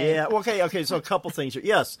 Segue away. Yeah. Okay. So a couple things here.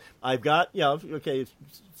 Yes, I've got,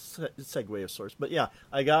 segue of sorts. But yeah,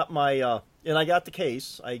 I got my, and I got the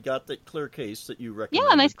case. I got the clear case that you recommended.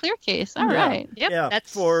 Yeah, nice clear case. All right. Yep. Yeah,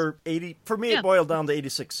 that's for 80. For me, it boiled down to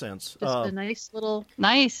 86 cents. Just a nice little.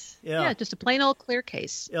 Nice. Yeah, just a plain old clear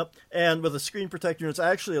case. Yep. And with a screen protector, it's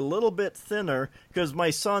actually a little bit thinner because my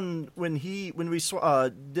son, when we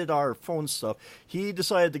did our phone stuff, he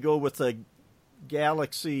decided to go with the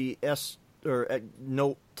Galaxy S or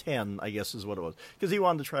Note 10, I guess is what it was, because he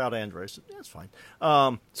wanted to try out Android. I said, that's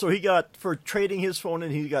fine. So he got, for trading his phone in,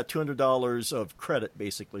 he got $200 of credit,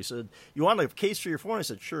 basically. Said, you want a case for your phone? I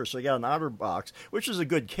said, sure. So I got an OtterBox, which is a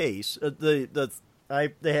good case. They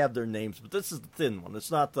have their names, but this is the thin one.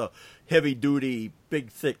 It's not the heavy-duty, big,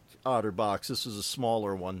 thick OtterBox. This is a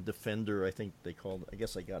smaller one, Defender, I think they called it. I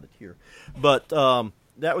guess I got it here. But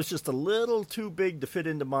that was just a little too big to fit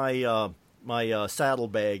into my saddle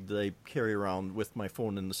bag that I carry around with my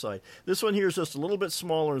phone in the side. This one here is just a little bit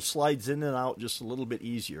smaller and slides in and out just a little bit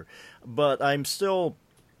easier. But I'm still,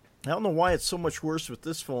 I don't know why it's so much worse with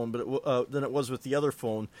this phone than it was with the other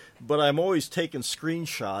phone, but I'm always taking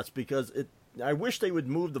screenshots because I wish they would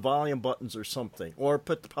move the volume buttons or something, or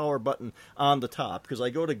put the power button on the top, because I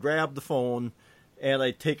go to grab the phone and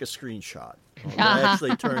I take a screenshot. I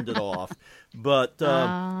actually turned it off. But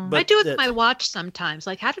I do it with my watch sometimes.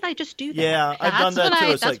 Like, how did I just do that? Yeah, I've done that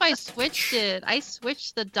too. That's why I switched it. I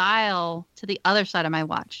switched the dial to the other side of my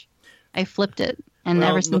watch. I flipped it. And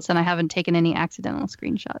ever since then, I haven't taken any accidental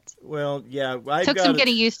screenshots. Well, yeah. Took some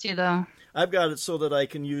getting used to, though. I've got it so that I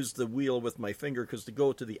can use the wheel with my finger, because to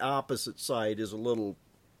go to the opposite side is a little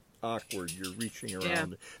awkward. You're reaching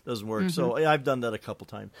around. It doesn't work. Mm-hmm. So I've done that a couple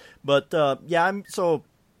times. But,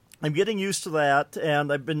 I'm getting used to that,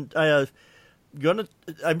 and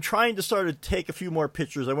I'm trying to start to take a few more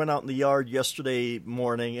pictures. I went out in the yard yesterday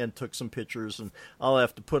morning and took some pictures, and I'll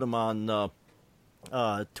have to put them on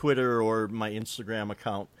Twitter or my Instagram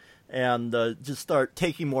account, and just start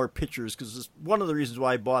taking more pictures, because it's one of the reasons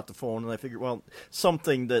why I bought the phone. And I figured, well,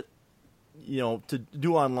 something that to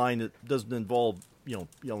do online that doesn't involve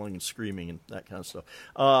yelling and screaming and that kind of stuff.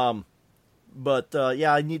 But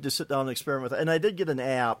I need to sit down and experiment with it. And I did get an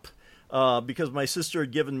app because my sister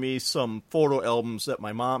had given me some photo albums that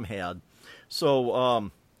my mom had.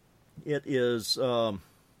 So it is. I'm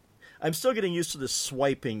still getting used to this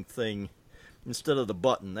swiping thing instead of the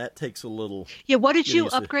button. That takes a little. Yeah. What did you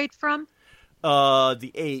upgrade from?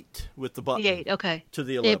 The 8 with the button. The 8, okay. To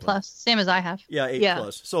the 11. 8 Plus, same as I have. Yeah, 8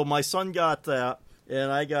 Plus. So my son got that,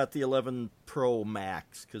 and I got the 11 Pro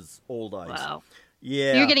Max because old eyes. Wow.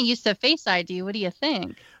 Yeah. You're getting used to Face ID. What do you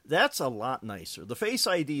think? That's a lot nicer. The Face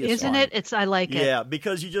ID is Isn't fine. it? I like it. Yeah,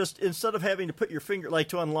 because you just, instead of having to put your finger, like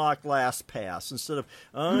to unlock LastPass, instead of,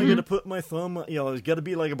 I'm going to put my thumb, it's got to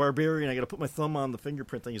be like a barbarian, I got to put my thumb on the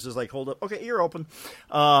fingerprint thing. It's just like, hold up, okay, ear open.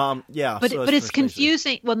 Yeah. But so it's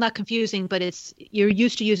confusing. Well, not confusing, but you're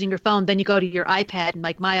used to using your phone. Then you go to your iPad, and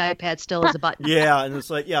like my iPad still is a button. Yeah, and it's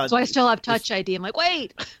like, yeah. So I still have Touch ID. I'm like,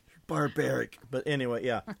 wait. Barbaric. But anyway,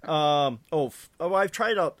 yeah. I've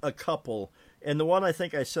tried out a couple. And the one I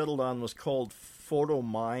think I settled on was called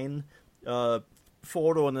PhotoMine.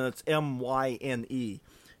 Photo, and then it's MYNE.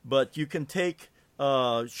 But you can take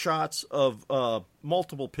shots of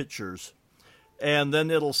multiple pictures, and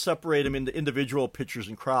then it'll separate them into individual pictures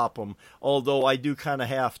and crop them. Although I do kind of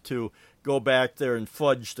have to go back there and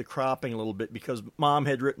fudge the cropping a little bit, because Mom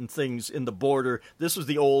had written things in the border. This was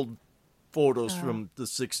the old photos from the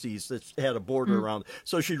 60s that had a border around it.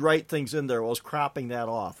 So she'd write things in there. I was cropping that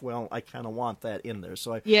off. Well, I kind of want that in there.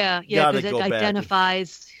 So I because it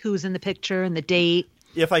identifies who's in the picture and the date.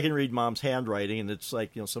 If I can read Mom's handwriting, and it's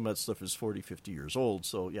like, some of that stuff is 40, 50 years old.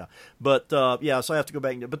 So, yeah. But, so I have to go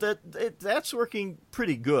back and do it. But that's working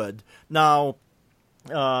pretty good. Now,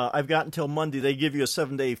 I've got until Monday. They give you a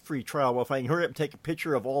 7-day free trial. Well, if I can hurry up and take a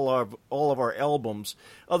picture of all of our albums,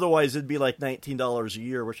 otherwise it'd be like $19 a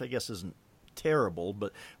year, which I guess isn't terrible.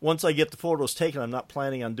 But once I get the photos taken, I'm not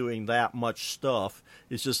planning on doing that much stuff.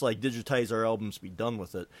 It's just like digitize our albums, be done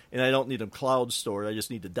with it. And I don't need them cloud stored. I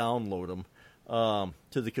just need to download them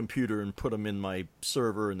to the computer and put them in my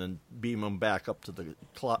server, and then beam them back up to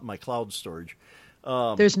my cloud storage.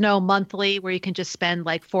 There's no monthly where you can just spend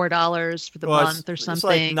like $4 for the month or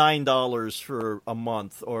something. It's like $9 for a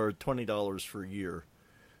month or $20 for a year.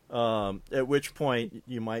 At which point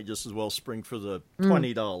you might just as well spring for the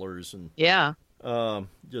 $20 and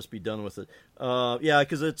just be done with it.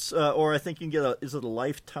 Because it's or I think you can get is it a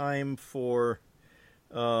lifetime for?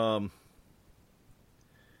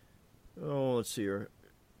 Let's see here.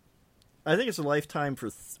 I think it's a lifetime for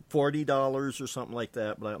 $40 or something like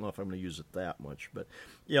that, but I don't know if I'm going to use it that much. But,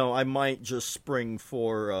 I might just spring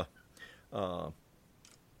for,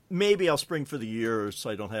 maybe I'll spring for the year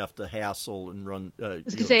so I don't have to hassle and run. I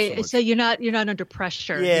was going to say, so you're not under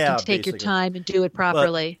pressure. Yeah, you can take your time and do it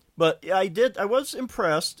properly. But I was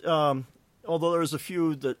impressed, although there was a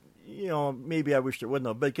few that, maybe I wished it wouldn't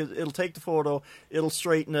have, because it'll take the photo, it'll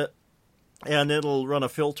straighten it, and it'll run a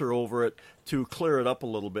filter over it to clear it up a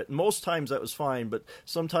little bit. And most times that was fine, but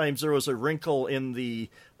sometimes there was a wrinkle in the,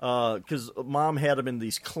 because Mom had them in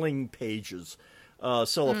these cling pages,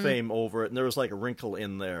 cellophane over it, and there was like a wrinkle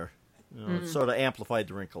in there. It sort of amplified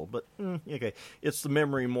the wrinkle. But, okay, it's the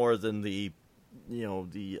memory more than the,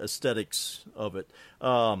 the aesthetics of it.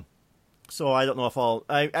 So I don't know if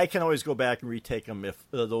I can always go back and retake them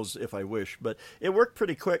if I wish. But it worked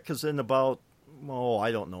pretty quick, because in about, I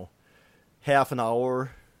don't know, half an hour,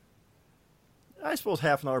 I suppose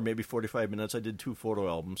half an hour, maybe 45 minutes, I did 2 photo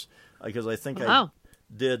albums, because I think I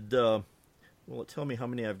did, tell me how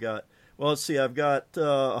many I've got. Well, let's see, I've got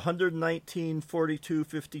 119, 42,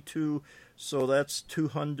 52, so that's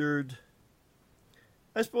 200,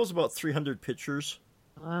 I suppose about 300 pictures.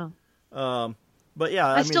 Wow. But yeah,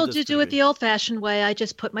 I still do it the old-fashioned way. I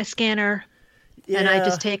just put my scanner, and I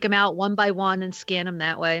just take them out one by one and scan them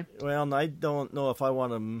that way. Well, I don't know if I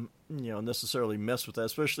want to necessarily mess with that,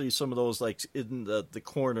 especially some of those like in the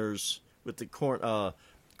corners with the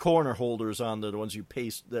corner holders on the ones you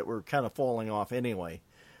paste that were kind of falling off anyway.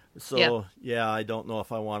 So I don't know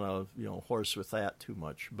if I want to horse with that too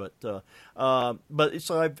much, but so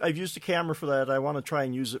I've used the camera for that. I want to try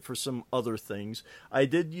and use it for some other things. I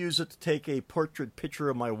did use it to take a portrait picture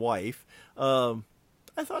of my wife. I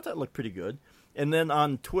thought that looked pretty good. And then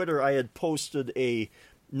on Twitter, I had posted a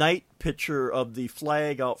night picture of the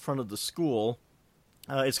flag out front of the school.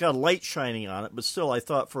 It's got a light shining on it, but still, I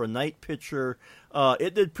thought for a night picture,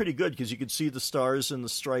 it did pretty good, because you could see the stars and the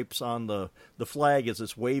stripes on the flag as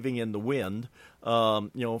it's waving in the wind.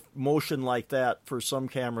 Motion like that for some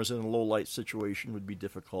cameras in a low light situation would be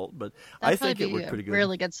difficult, but I think it worked pretty good.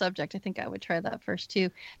 Really good subject. I think I would try that first too.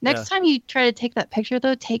 Next time you try to take that picture,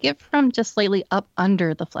 though, take it from just slightly up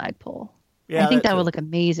under the flagpole. Yeah, I think that would look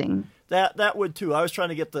amazing. That would too. I was trying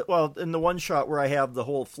to get in the one shot where I have the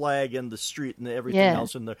whole flag and the street and everything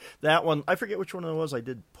else in there. That one, I forget which one it was I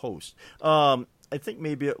did post. I think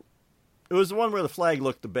maybe it was the one where the flag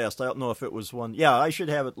looked the best. I don't know if it was one. Yeah, I should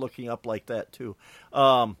have it looking up like that too.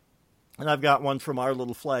 And I've got one from our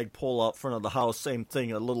little flag pole out front of the house. Same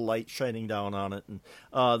thing, a little light shining down on it. And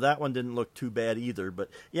that one didn't look too bad either. But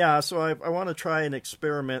yeah, so I want to try and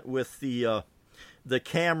experiment with the the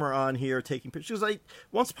camera on here taking pictures.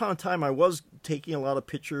 Once upon a time I was taking a lot of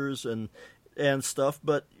pictures and stuff,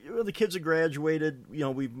 but the kids have graduated.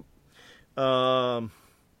 We're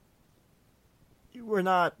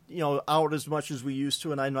not out as much as we used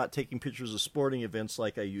to, and I'm not taking pictures of sporting events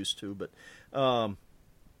like I used to. But I'm.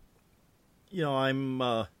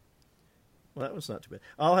 Well, that was not too bad.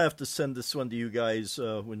 I'll have to send this one to you guys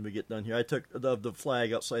when we get done here. I took the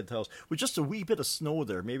flag outside the house with just a wee bit of snow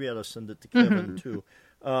there. Maybe I ought to send it to Kevin too.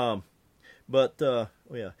 Yeah,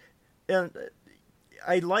 and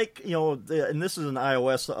I like and this is an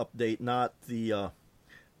iOS update, not the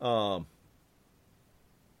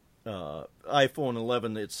iPhone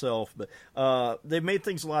 11 itself, but they've made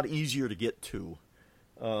things a lot easier to get to.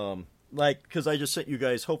 Because I just sent you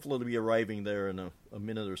guys, hopefully it'll be arriving there in a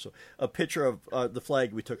minute or so, a picture of the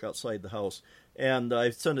flag we took outside the house. And I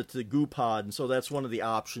sent it to GooPod, and so that's one of the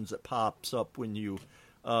options that pops up when you,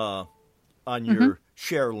 on your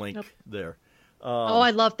share link there.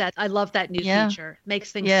 I love that. I love that new feature.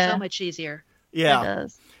 Makes things so much easier. Yeah. It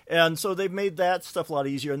does. And so they've made that stuff a lot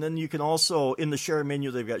easier. And then you can also, in the share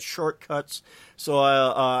menu, they've got shortcuts. So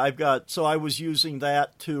I was using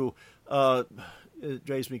that to... it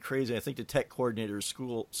drives me crazy. I think the tech coordinator of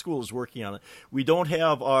school is working on it. We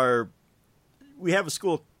have a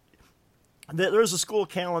school. There's a school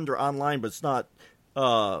calendar online, but it's not.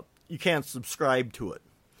 You can't subscribe to it.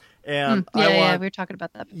 And we were talking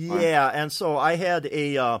about that before. Yeah, and so I had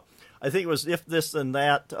I think it was if this then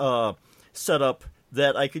that setup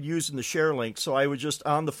that I could use in the share link. So I would just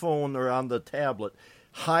on the phone or on the tablet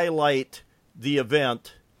highlight the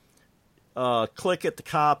event. Click it to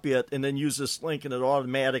copy it, and then use this link, and it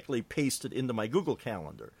automatically pastes it into my Google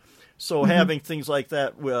Calendar. So having things like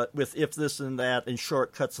that with if this and that and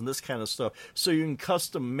shortcuts and this kind of stuff, so you can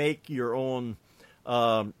custom make your own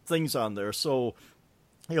things on there. So,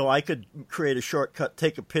 I could create a shortcut,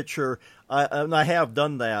 take a picture, and I have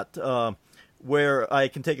done that, where I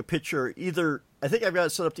can take a picture either. I think I've got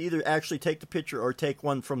it set up to either actually take the picture or take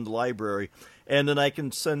one from the library, and then I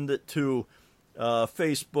can send it to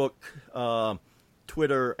Facebook,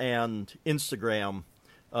 Twitter, and Instagram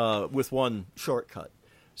with one shortcut.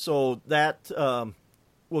 So that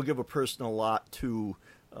will give a person a lot to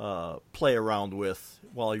play around with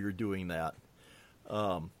while you're doing that.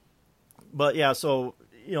 But yeah, so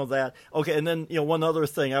that. Okay, and then one other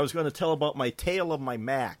thing I was going to tell about my tale of my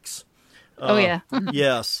Macs.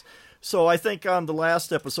 Yes. So I think on the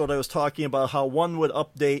last episode I was talking about how one would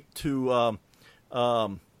update to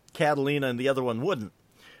Catalina and the other one wouldn't.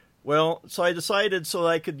 Well, so I decided so that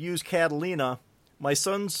I could use Catalina, my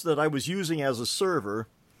son's that I was using as a server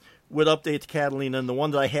would update to Catalina, and the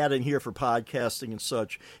one that I had in here for podcasting and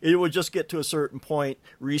such, it would just get to a certain point,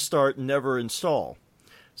 restart, and never install.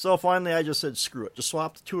 So finally I just said, screw it. Just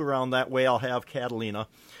swap the two around. That way I'll have Catalina,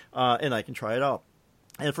 and I can try it out.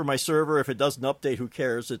 And for my server, if it doesn't update, who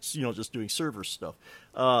cares? It's, just doing server stuff.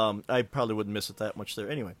 I probably wouldn't miss it that much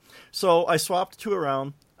there anyway. So I swapped the two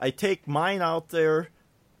around. I take mine out there,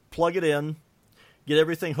 plug it in, get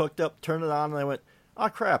everything hooked up, turn it on, and I went, oh,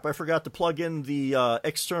 crap, I forgot to plug in the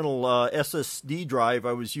external SSD drive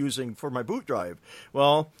I was using for my boot drive.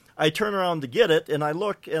 Well, I turn around to get it, and I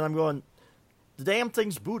look, and I'm going, the damn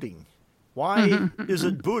thing's booting. Why is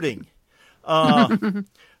it booting? And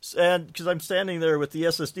because I'm standing there with the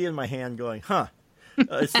SSD in my hand going,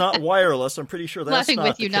 it's not wireless. I'm pretty sure that's laughing not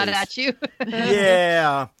with the you, case. not at you.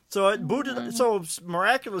 Yeah. So it booted. So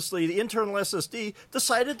miraculously, the internal SSD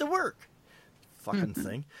decided to work. Fucking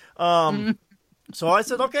thing. So I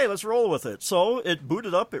said, okay, let's roll with it. So it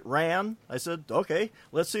booted up. It ran. I said, okay,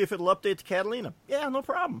 let's see if it'll update to Catalina. Yeah, no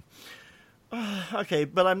problem. Okay,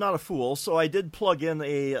 but I'm not a fool, so I did plug in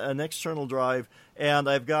an external drive, and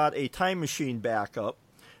I've got a Time Machine backup.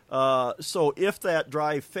 So if that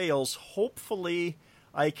drive fails, hopefully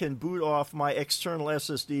I can boot off my external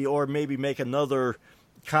SSD or maybe make another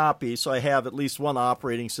copy so I have at least one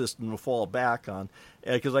operating system to fall back on,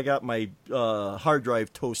 because I got my hard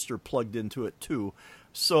drive toaster plugged into it too.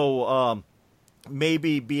 So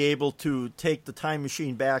maybe be able to take the Time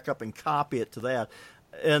Machine backup and copy it to that.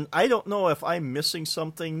 And I don't know if I'm missing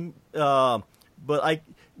something, but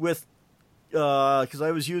because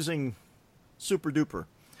I was using Super Duper.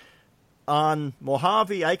 On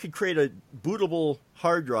Mojave, I could create a bootable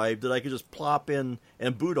hard drive that I could just plop in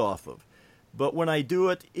and boot off of. But when I do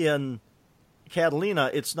it in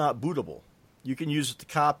Catalina, it's not bootable. You can use it to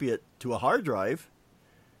copy it to a hard drive,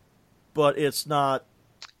 but it's not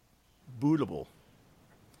bootable.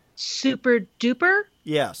 Super Duper?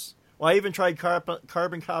 Yes. Well, I even tried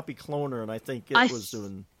Carbon Copy Cloner, and I think it was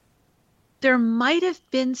doing... There might have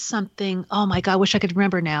been something. Oh my God, I wish I could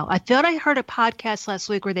remember now. I thought I heard a podcast last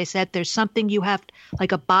week where they said there's something you have,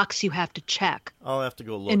 like a box you have to check I'll have to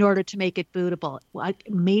go look. in order to make it bootable.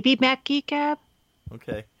 Maybe Mac Geek Gab?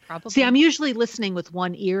 Okay. Probably. See, I'm usually listening with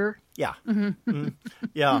one ear. Yeah.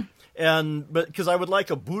 Yeah. But because I would like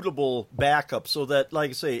a bootable backup so that, like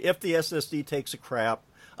I say, if the SSD takes a crap,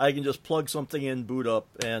 I can just plug something in, boot up,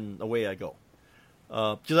 and away I go.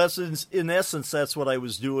 Because that's in essence, that's what I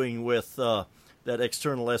was doing with that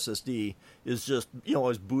external SSD, is just, I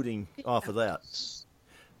was booting off of that.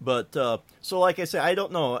 But so like I say, I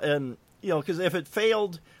don't know, and because if it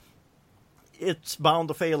failed, it's bound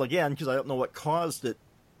to fail again because I don't know what caused it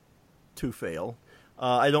to fail.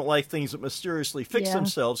 I don't like things that mysteriously fix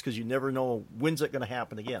themselves because you never know when's it going to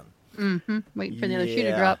happen again. Mm-hmm. Waiting for the other shoe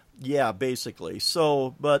to drop. Yeah, basically.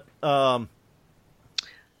 So, but okay,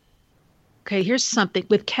 here's something.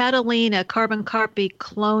 With Catalina, carbon copy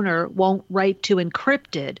cloner won't write to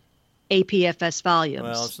encrypted APFS volumes.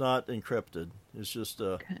 Well, it's not encrypted. It's just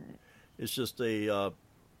it's just a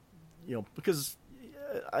because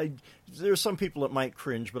there's some people that might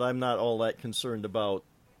cringe, but I'm not all that concerned about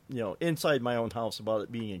inside my own house about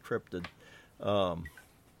it being encrypted.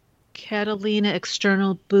 Catalina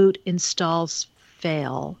external boot installs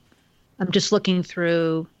fail. I'm just looking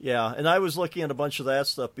through. Yeah, and I was looking at a bunch of that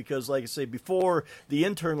stuff because, like I say, before the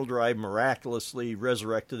internal drive miraculously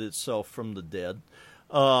resurrected itself from the dead,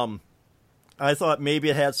 I thought maybe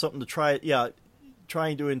it had something to try it. Yeah,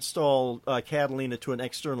 trying to install Catalina to an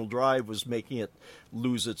external drive was making it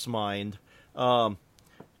lose its mind.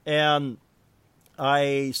 And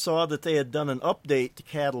I saw that they had done an update to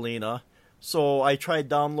Catalina, so I tried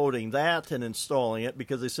downloading that and installing it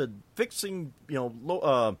because they said fixing,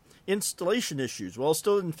 installation issues. Well, it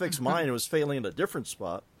still didn't fix mine. It was failing in a different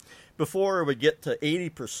spot. Before it would get to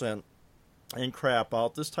 80% and crap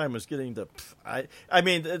out. This time it was getting to, I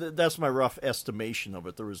mean, that's my rough estimation of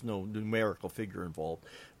it. There was no numerical figure involved.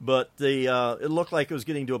 But it looked like it was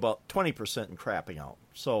getting to about 20% and crapping out.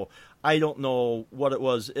 So I don't know what it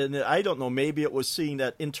was. And I don't know, maybe it was seeing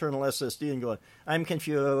that internal SSD and going, I'm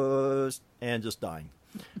confused, and just dying.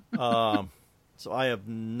 So I have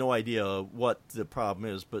no idea what the problem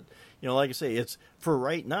is. But, like I say, it's for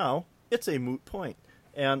right now, it's a moot point.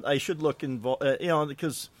 And I should look involved,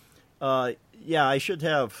 because... I should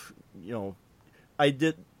have, I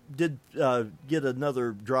did get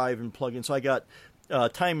another drive and plug in. So I got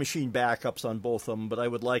Time Machine backups on both of them, but I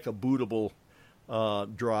would like a bootable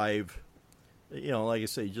drive, like I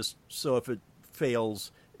say, just so if it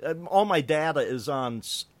fails. All my data is on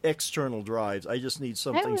external drives. I just need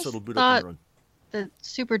something so it'll boot up and run. The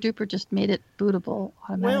Super Duper just made it bootable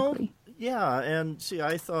automatically. Well, yeah, and see,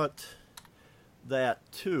 I thought that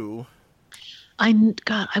too. I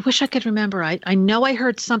wish I could remember. I know I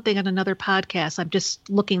heard something on another podcast. I'm just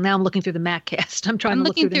looking now. I'm looking through the MacCast. I'm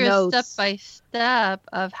looking through the notes. A step by step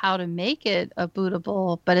of how to make it a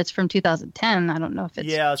bootable, but it's from 2010. I don't know if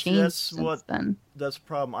it's changed since then. That's the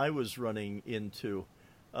problem I was running into.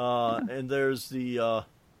 And there's the.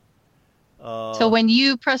 So when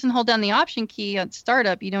you press and hold down the Option key on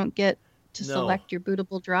startup, you don't get to select your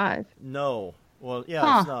bootable drive. No. Well,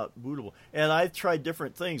 yeah, It's not bootable. And I've tried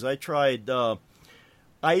different things. I tried.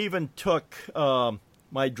 I even took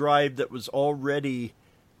my drive that was already.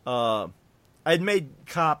 I'd made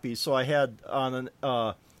copies, so I had on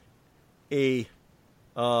how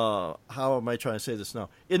am I trying to say this now?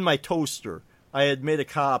 In my toaster, I had made a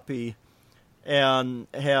copy, and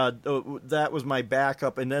had that was my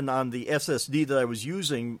backup, and then on the SSD that I was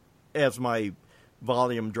using as my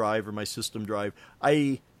volume drive or my system drive,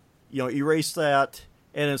 I erased that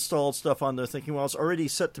and installed stuff on there thinking, well, it's already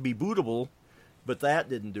set to be bootable, but that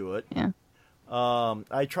didn't do it. Yeah.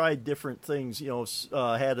 I tried different things,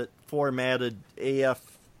 had it formatted APFS,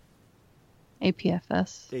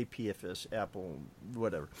 Apple,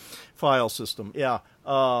 whatever, file system. Yeah.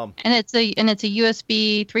 And it's a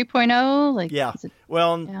USB 3.0? Yeah.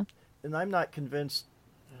 And I'm not convinced.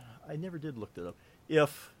 I never did look that up. Let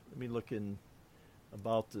me look in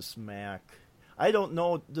about this Mac. I don't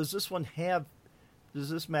know. Does this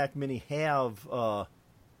Mac Mini have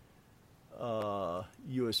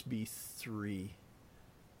USB 3?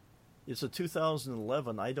 It's a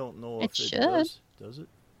 2011. I don't know if it does. Does it?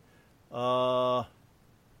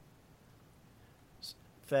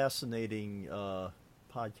 Fascinating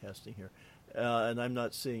podcasting here. And I'm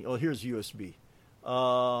not seeing... Oh, here's USB.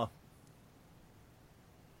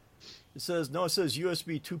 It says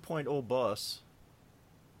USB 2.0 bus.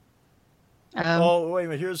 Oh, wait a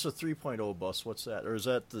minute. Here's a 3.0 bus. What's that? Or is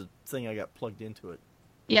that the thing I got plugged into it?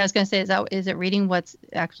 Yeah, I was going to say, is it reading what's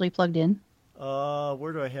actually plugged in?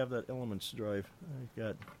 Where do I have that Elements drive? I've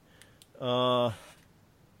got.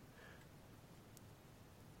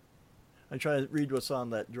 I try to read what's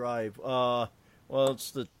on that drive. Well,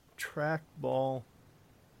 it's the trackball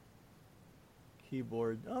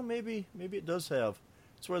keyboard. Oh, maybe it does have.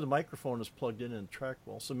 It's where the microphone is plugged in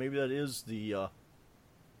trackball. So maybe that is the.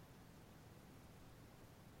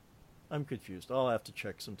 I'm confused. I'll have to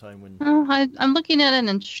check sometime when. Oh, I'm looking at an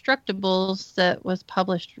Instructables that was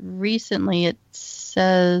published recently. It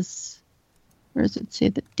says, where does it say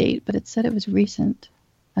the date? But it said it was recent,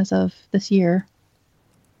 as of this year.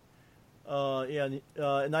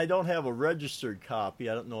 And I don't have a registered copy.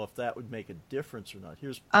 I don't know if that would make a difference or not.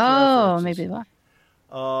 Here's. Maybe why.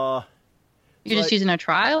 You're so just using a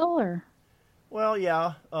trial, or? Well,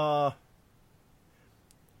 yeah.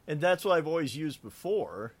 And that's what I've always used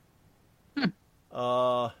before.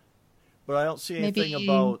 But I don't see anything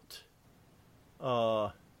about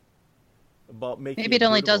making. Maybe it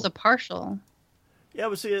only does a partial. Yeah,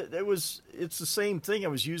 but see, it's the same thing. I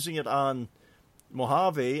was using it on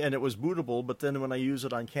Mojave, and it was bootable. But then when I use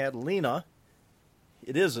it on Catalina,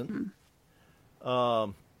 it isn't.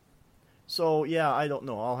 So yeah, I don't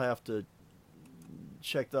know. I'll have to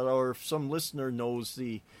check that out. Or if some listener knows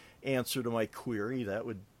the answer to my query, that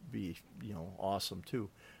would be awesome too.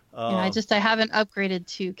 I haven't upgraded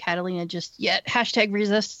to Catalina just yet.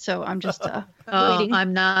 #resist. So I'm just waiting.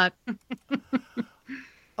 I'm not.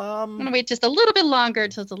 I'm gonna wait just a little bit longer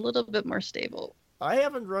until it's a little bit more stable. I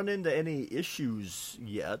haven't run into any issues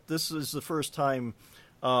yet. This is the first time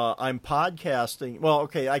I'm podcasting. Well,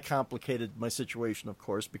 okay, I complicated my situation, of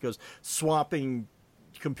course, because swapping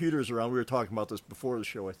computers around. We were talking about this before the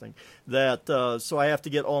show, I think. So I have to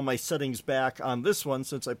get all my settings back on this one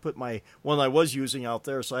since I put my one I was using out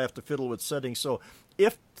there. So I have to fiddle with settings. So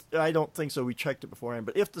if I don't think so, we checked it beforehand.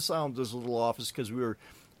 But if the sound is a little off, it's because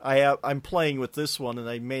I'm playing with this one and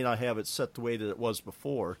I may not have it set the way that it was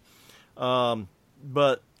before.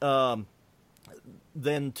 But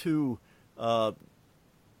then too, I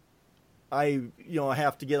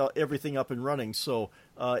have to get everything up and running. So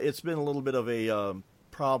it's been a little bit of a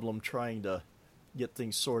problem trying to get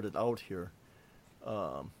things sorted out here,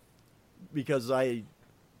 because I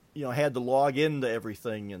had to log into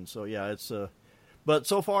everything, and so yeah, it's but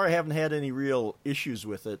so far I haven't had any real issues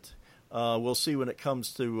with it. We'll see when it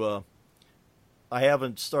comes to I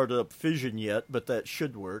haven't started up Fission yet, but that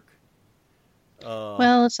should work.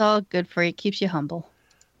 Well, it's all good for you. It keeps you humble.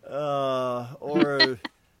 Or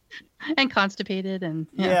and constipated, and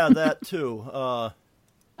yeah, that too.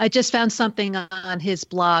 I just found something on his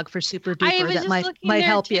blog for Super Duper that might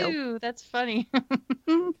help too. you. That's funny.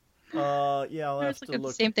 Yeah, I'll have to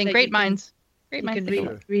look. Same thing. Great minds. You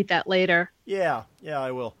can read that later. Yeah, I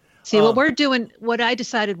will. See, what we're doing, what I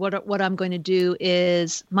decided what I'm going to do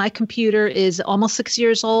is my computer is almost 6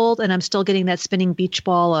 years old and I'm still getting that spinning beach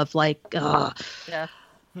ball of where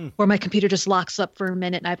my computer just locks up for a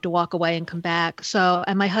minute and I have to walk away and come back. So,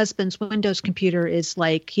 and my husband's Windows computer is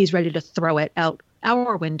like, he's ready to throw it out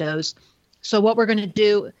our windows. So what we're going to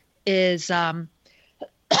do is,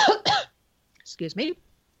 excuse me,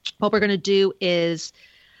 what we're going to do is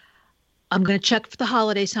I'm going to check for the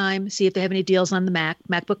holiday time, see if they have any deals on the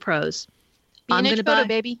MacBook Pros. I'm going to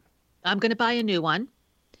buy a new one,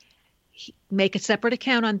 make a separate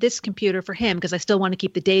account on this computer for him because I still want to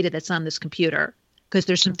keep the data that's on this computer because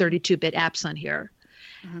there's some 32-bit apps on here.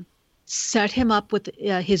 Mm-hmm. Set him up with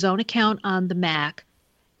his own account on the Mac.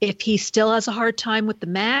 If he still has a hard time with the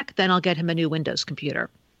Mac, then I'll get him a new Windows computer.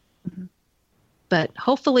 Mm-hmm. But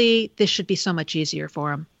hopefully this should be so much easier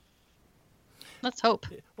for him. Let's hope.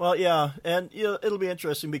 Well, yeah, and it'll be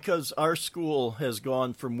interesting because our school has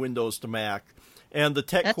gone from Windows to Mac, and the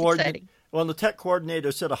tech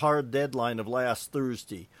coordinator set a hard deadline of last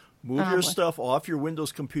Thursday. Move your stuff off your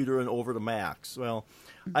Windows computer and over to Macs. Well,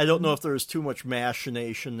 I don't know if there's too much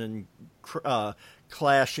machination and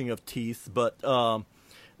clashing of teeth, but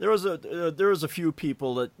there was a few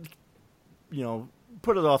people that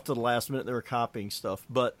put it off to the last minute. They were copying stuff,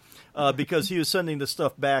 but because he was sending the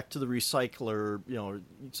stuff back to the recycler,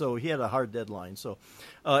 so he had a hard deadline. So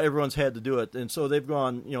everyone's had to do it, and so they've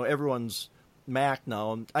gone. Everyone's Mac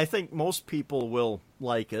now, and I think most people will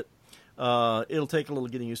like it. It'll take a little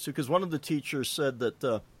getting used to because one of the teachers said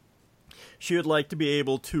that she would like to be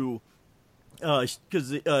able to,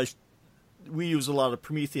 because we use a lot of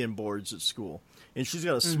Promethean boards at school, and she's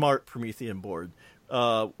got a smart Promethean board.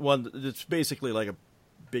 One that's basically like a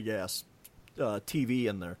big ass TV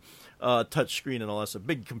in there, touch screen and all that stuff,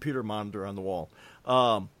 big computer monitor on the wall.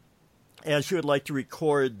 And she would like to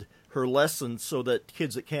record her lessons so that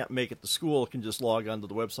kids that can't make it to school can just log onto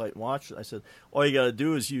the website and watch it. I said, all you got to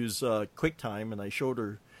do is use QuickTime, and I showed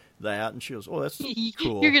her that, and she goes, "Oh, that's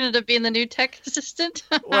cool." You're going to end up being the new tech assistant.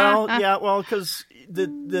 Well, yeah, because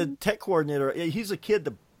the tech coordinator, he's a kid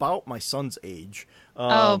about my son's age.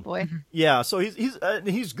 Oh boy. Yeah, so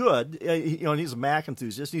he's good. And he's a Mac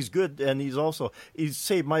enthusiast. He's good, and he's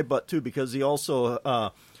saved my butt too, because he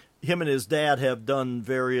also him and his dad have done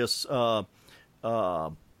various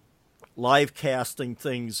live casting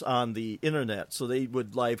things on the internet. So they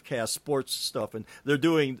would live cast sports stuff, and they're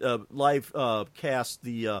doing live cast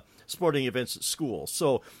the sporting events at school.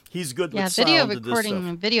 So he's good with sound. Yeah, video recording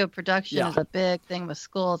and video production is a big thing with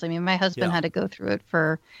schools. I mean, my husband had to go through it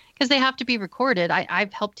because they have to be recorded.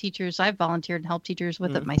 I've helped teachers. I've volunteered and helped teachers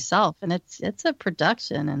with it myself, and it's a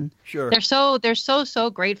production. And they're so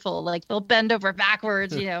grateful. Like, they'll bend over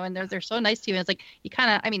backwards, and they're so nice to you. And it's like, you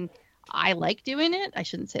kind of, I mean, I like doing it. I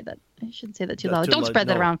shouldn't say that. Too loud. Don't spread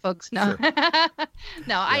that around, folks. No, Sure. No.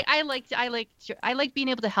 Yeah. I like being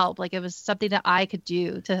able to help. Like, it was something that I could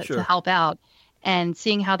do to help out, and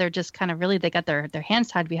seeing how they're just kind of really, they got their hands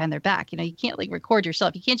tied behind their back. You can't like record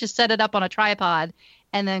yourself. You can't just set it up on a tripod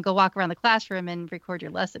and then go walk around the classroom and record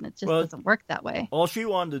your lesson. It just doesn't work that way. All she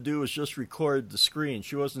wanted to do was just record the screen.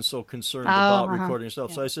 She wasn't so concerned about recording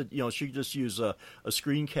herself. Yeah. So I said, she could just use a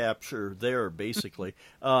screen capture there, basically.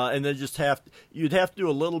 And then you'd have to do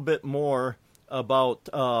a little bit more about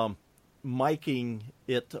miking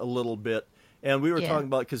it a little bit. And we were talking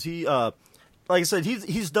about, because he, like I said,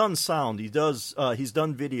 he's done sound. He's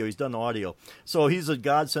done video. He's done audio. So he's a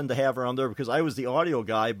godsend to have around there, because I was the audio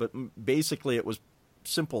guy, but basically it was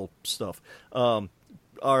simple stuff.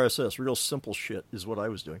 RSS, real simple shit is what I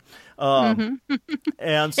was doing.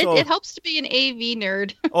 And so it helps to be an AV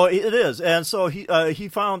nerd. Oh, it is. And so he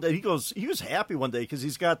found that he was happy one day, because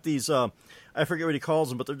he's got these, I forget what he calls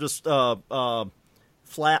them, but they're just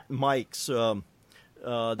flat mics.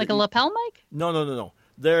 Like a lapel mic? No.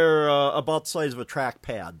 They're about the size of a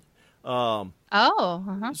trackpad.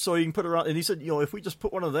 So you can put it around. And he said, if we just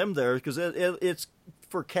put one of them there, because it's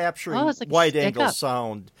for capturing like wide-angle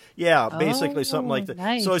sound. Yeah, basically something like that.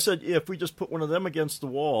 Nice. So I said, if we just put one of them against the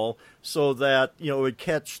wall, so that, it would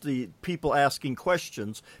catch the people asking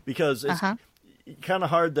questions, because it's kind of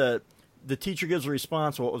hard that the teacher gives a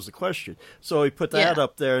response, what was the question? So he put that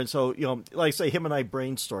up there, and so, like I say, him and I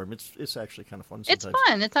brainstorm. It's actually kind of fun sometimes. It's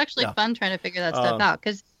fun. It's actually fun trying to figure that stuff out,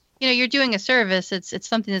 because, you're doing a service. It's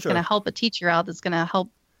something that's going to help a teacher out, that's going to help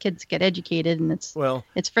kids get educated, and it's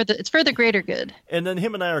for the greater good. And then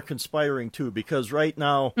him and I are conspiring too, because right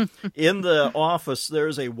now in the office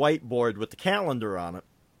there's a whiteboard with the calendar on it,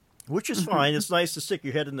 which is fine. It's nice to stick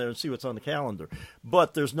your head in there and see what's on the calendar,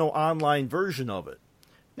 but there's no online version of it.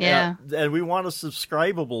 Yeah. And we want a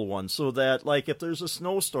subscribable one, so that, like, if there's a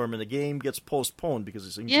snowstorm and the game gets postponed because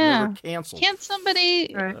these things are never canceled. Can't somebody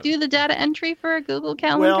do the data entry for a Google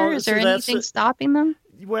Calendar? Is there anything stopping them?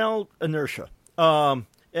 Well, inertia.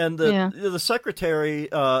 And the secretary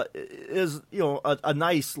is, a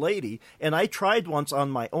nice lady, and I tried once on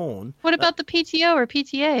my own. What about the PTO or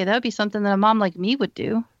PTA? That would be something that a mom like me would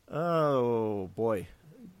do. Oh, boy.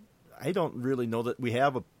 I don't really know that we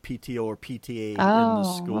have a PTO or PTA in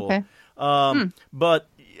the school. Okay. But,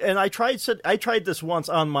 and I tried this once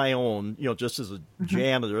on my own, just as a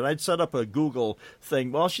janitor, and I'd set up a Google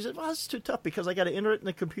thing. Well, she said, it's too tough, because I got to enter it in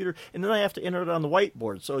the computer, and then I have to enter it on the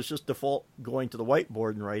whiteboard. So it's just default going to the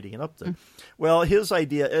whiteboard and writing it up there. Well, his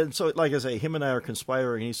idea, and so, like I say, him and I are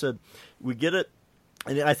conspiring. He said, we get it.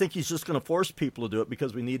 And I think he's just going to force people to do it,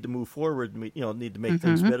 because we need to move forward, and we need to make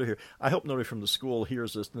things better here. I hope nobody from the school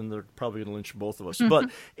hears this, and then they're probably going to lynch both of us. But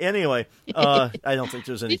anyway, I don't think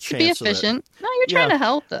there's any chance to be efficient. Of that. No, you're trying to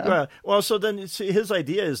help, though. Right. Well, so then his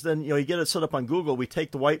idea is, then you get it set up on Google. We take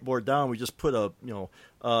the whiteboard down. We just put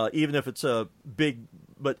even if it's a big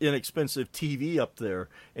but inexpensive TV up there,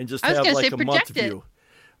 and just have like a month view.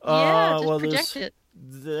 Project it.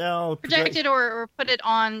 Project it or put it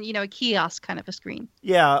on, a kiosk kind of a screen.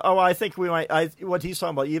 Yeah. Oh, I think we might. What he's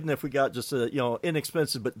talking about, even if we got just a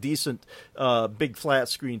inexpensive but decent big flat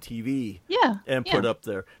screen TV, and put up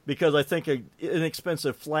there, because I think an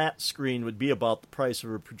inexpensive flat screen would be about the price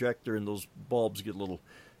of a projector, and those bulbs get a little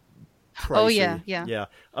pricey. Oh yeah.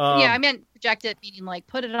 I meant project it, meaning like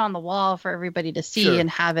put it on the wall for everybody to see and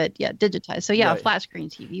have it digitized. So a flat screen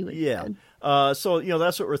TV would be good. So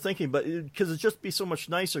that's what we're thinking, but because it'd just be so much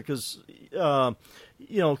nicer, because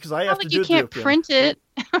because I have to do. You can't print it.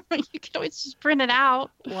 You can always just print it out.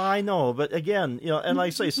 Well, I know, but again, and like I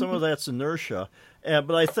say, some of that's inertia,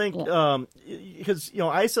 But I think because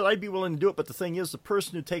I said I'd be willing to do it, but the thing is, the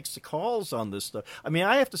person who takes the calls on this stuff. I mean,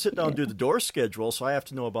 I have to sit down and do the door schedule, so I have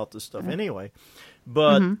to know about this stuff anyway.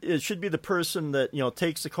 But it should be the person that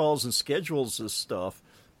takes the calls and schedules this stuff.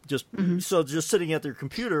 Just sitting at their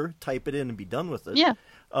computer, type it in and be done with it. Yeah.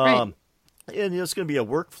 Right. And it's going to be a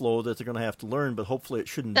workflow that they're going to have to learn, but hopefully it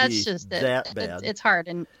shouldn't be that bad. It's hard.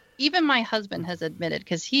 And even my husband has admitted,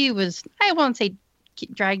 because he was, I won't say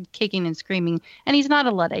dragged kicking and screaming, and he's not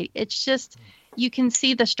a Luddite. It's just, you can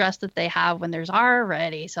see the stress that they have when there's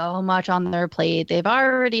already so much on their plate. They've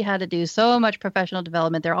already had to do so much professional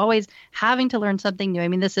development. They're always having to learn something new. I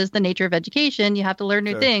mean, this is the nature of education. You have to learn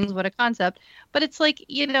new things. What a concept. But it's like,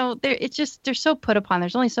 they're so put upon.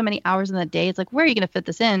 There's only so many hours in the day. It's like, where are you going to fit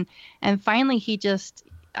this in? And finally, he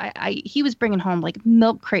was bringing home like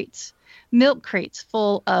milk crates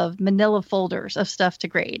full of manila folders of stuff to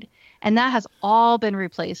grade. And that has all been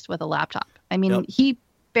replaced with a laptop. I mean, he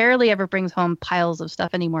barely ever brings home piles of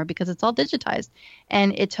stuff anymore because it's all digitized.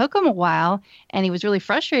 And it took him a while, and he was really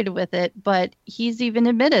frustrated with it. But he's even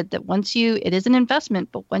admitted that it is an investment,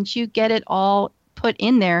 but once you get it all put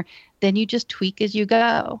in there, then you just tweak as you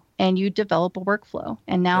go and you develop a workflow.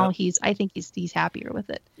 And now I think he's happier with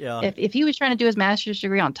it. Yeah. If he was trying to do his master's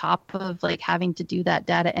degree on top of like having to do that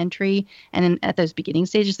data entry and at those beginning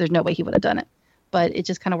stages, there's no way he would have done it. But it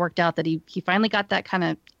just kind of worked out that he finally got that kind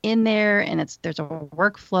of in there, and there's a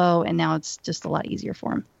workflow, and now it's just a lot easier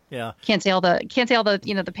for him. Yeah. Can't say all the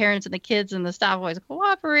the parents and the kids and the staff always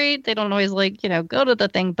cooperate. They don't always go to the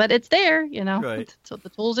thing, but it's there, Right. So the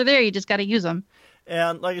tools are there. You just got to use them.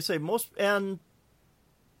 And like I say,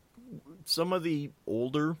 some of the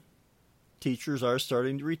older teachers are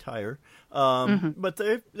starting to retire, but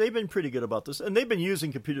they've been pretty good about this, and they've been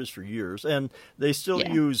using computers for years, and they still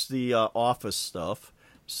use the Office stuff.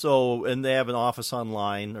 So, and they have an Office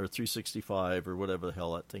Online or 365 or whatever the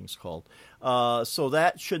hell that thing's called. So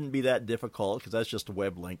that shouldn't be that difficult because that's just a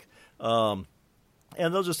web link. And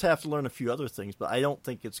they'll just have to learn a few other things, but I don't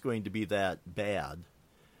think it's going to be that bad.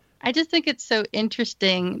 I just think it's so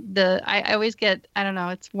interesting. I always get, I don't know,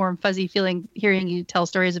 it's warm, fuzzy feeling hearing you tell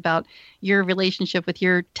stories about your relationship with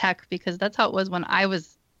your tech, because that's how it was when I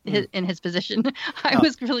was in his position. I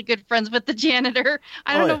was really good friends with the janitor.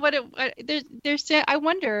 I don't know there's I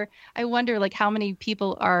wonder like how many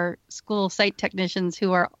people are school site technicians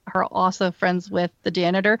who are also friends with the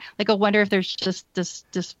janitor. Like I wonder if there's just this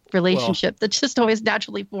relationship that just always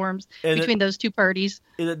naturally forms between those two parties.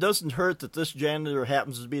 And it doesn't hurt that this janitor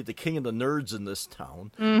happens to be the king of the nerds in this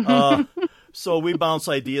town. So we bounce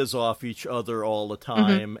ideas off each other all the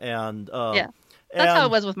time. And that's how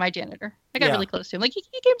it was with my janitor. I got really close to him. Like he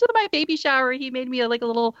came to my baby shower. He made me a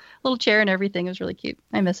little chair and everything. It was really cute.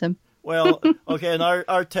 I miss him. Well, okay. And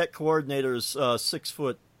our tech coordinator is 6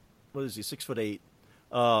 foot. What is he? 6'8".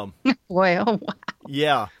 Boy, oh wow.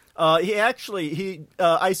 Yeah.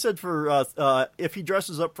 I said if he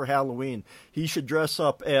dresses up for Halloween, he should dress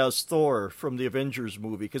up as Thor from the Avengers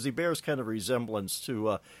movie, because he bears kind of a resemblance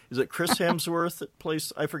to, is it Chris Hemsworth that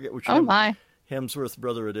plays, I forget which Hemsworth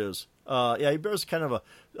brother it is. He bears kind of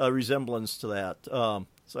a resemblance to that.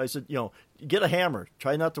 So I said, get a hammer.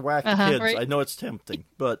 Try not to whack the kids. Right. I know it's tempting,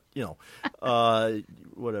 but,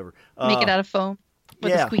 whatever. Make it out of foam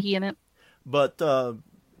with a squeaky in it. But,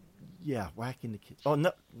 whacking the kids. Oh,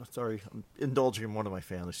 no, sorry. I'm indulging in one of my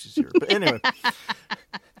fantasies here. But anyway,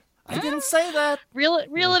 I didn't say that. Reel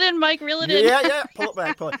it in, Mike. Reel it in. Yeah. Pull it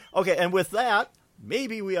back. Okay, and with that,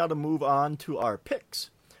 maybe we ought to move on to our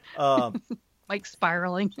picks. Like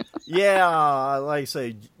spiraling. Yeah, like I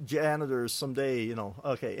say, janitors someday,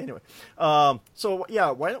 Okay, anyway. Why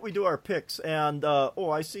don't we do our picks? And,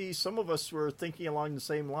 I see some of us were thinking along the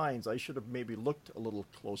same lines. I should have maybe looked a little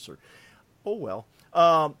closer. Oh, well.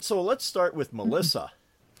 So let's start with Melissa.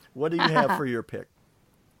 What do you have for your pick?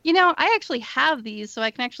 I actually have these, so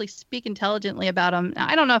I can actually speak intelligently about them.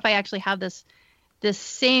 I don't know if I actually have this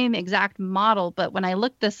same exact model, but when I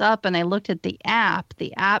looked this up and I looked at the app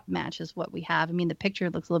matches what we have. I mean, the picture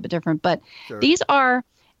looks a little bit different, but these are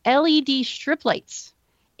LED strip lights.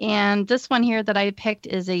 And this one here that I picked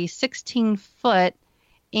is a 16-foot.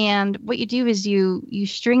 And what you do is you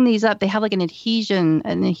string these up. They have like an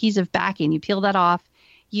adhesive backing. You peel that off.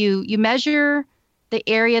 You measure the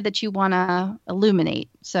area that you want to illuminate.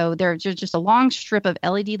 So there's just a long strip of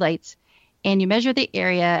LED lights. And you measure the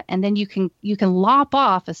area, and then you can lop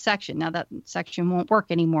off a section. Now that section won't work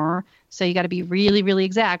anymore, so you got to be really, really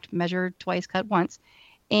exact. Measure twice, cut once,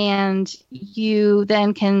 and you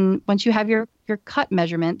then can, once you have your cut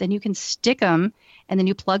measurement, then you can stick them, and then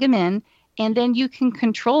you plug them in, and then you can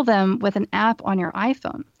control them with an app on your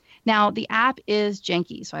iPhone. Now the app is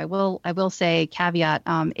janky, so I will say caveat.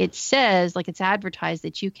 It says, like it's advertised,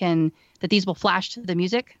 that these will flash to the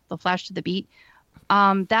music. They'll flash to the beat.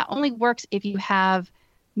 That only works if you have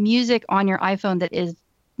music on your iPhone that is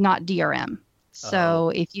not DRM.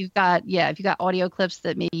 So if you've got audio clips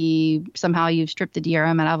that maybe somehow you've stripped the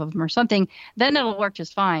DRM out of them or something, then it'll work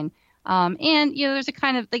just fine. And there's a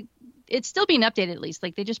kind of like, it's still being updated, at least.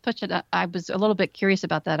 Like they just pushed it up. I was a little bit curious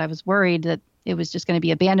about that. I was worried that it was just going to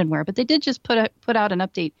be abandonware, but they did just put out an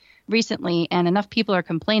update recently, and enough people are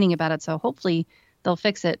complaining about it, so hopefully they'll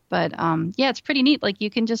fix it. But it's pretty neat. Like you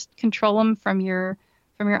can just control them from your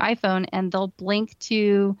iPhone, and they'll blink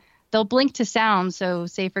to sound. So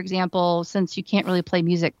say, for example, since you can't really play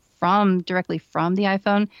music directly from the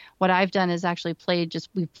iPhone, what I've done is actually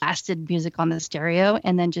we've blasted music on the stereo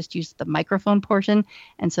and then just used the microphone portion.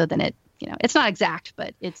 And so then it's not exact,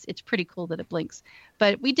 but it's pretty cool that it blinks.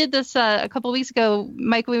 But we did this a couple of weeks ago,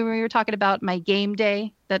 Mike, when we were talking about my game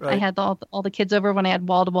day that I had all the kids over when I had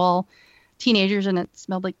wall-to-wall teenagers, and it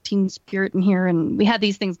smelled like Teen Spirit in here, and we had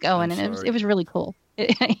these things going, and it was really cool.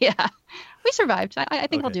 Yeah, we survived. I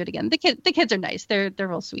think I'll do it again. The kids are nice. They're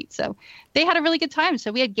real sweet. So they had a really good time.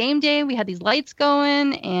 So we had game day. We had these lights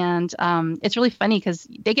going, and it's really funny because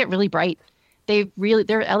they get really bright. They're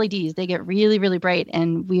LEDs. They get really, really bright.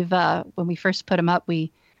 And when we first put them up,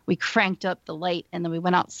 we cranked up the light, and then we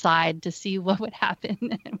went outside to see what would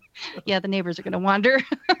happen. Yeah, the neighbors are going to wander.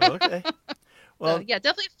 Okay. Well, so,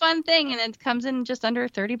 definitely a fun thing, and it comes in just under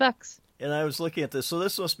 $30. And I was looking at this, so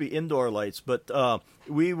this must be indoor lights, but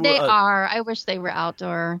we were... They are. I wish they were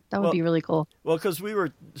outdoor. That would be really cool. Well, because we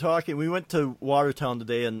were talking, we went to Watertown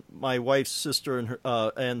today, and my wife's sister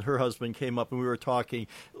and her husband came up, and we were talking,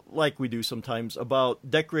 like we do sometimes, about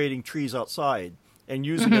decorating trees outside and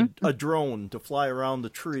using a drone to fly around the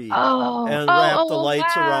tree and wrap the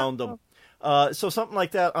lights around them. So something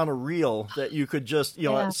like that on a reel that you could just,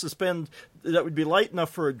 suspend, that would be light enough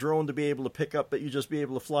for a drone to be able to pick up, but you just be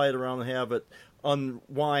able to fly it around and have it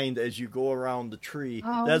unwind as you go around the tree.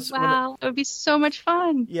 Oh, wow. It would be so much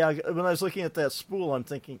fun. Yeah, when I was looking at that spool, I'm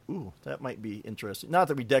thinking, ooh, that might be interesting. Not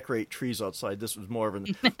that we decorate trees outside. This was more of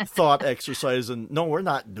a thought exercise, and no, we're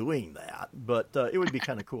not doing that, but it would be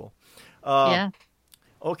kind of cool.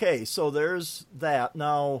 Okay, so there's that.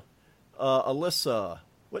 Now, Alyssa,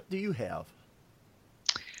 what do you have?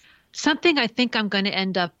 Something I think I'm going to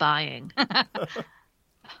end up buying.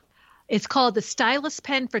 It's called the Stylus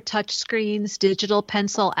Pen for Touchscreens, Digital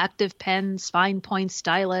Pencil, Active Pens, Fine Point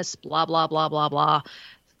Stylus, blah, blah, blah, blah, blah.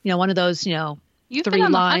 One of those, You've been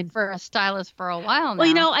on the hunt for a stylus for a while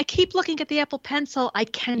now. Well, I keep looking at the Apple Pencil. I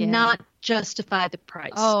cannot justify the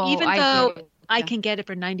price. Even though I can get it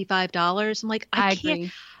for $95. I'm like, I can't.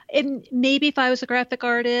 Agree. And maybe if I was a graphic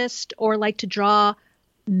artist or like to draw,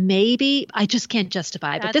 maybe I just can't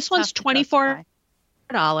justify it. But this one's $24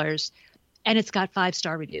 and it's got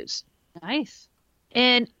 5-star reviews. Nice.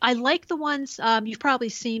 And I like the ones, you've probably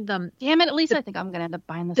seen them. Damn it, at least I think I'm going to end up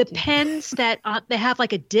buying this. The pens that they have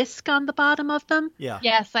like a disc on the bottom of them. Yeah.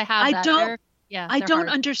 Yes, I have that. I don't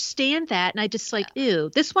understand that. And I just ew,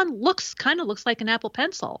 this one kind of looks like an Apple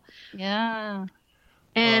Pencil. Yeah.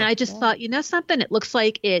 And I just thought, something, it looks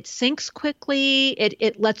like it syncs quickly.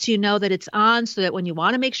 It lets you know that it's on so that when you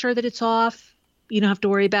want to make sure that it's off, you don't have to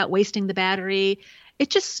worry about wasting the battery. It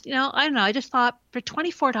just, I don't know. I just thought for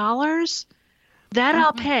 $24, that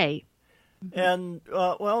I'll pay. And,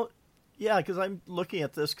 because I'm looking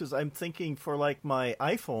at this because I'm thinking for like my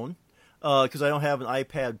iPhone, because I don't have an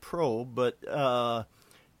iPad Pro, but... but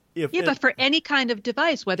for any kind of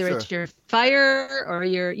device, whether it's your Fire or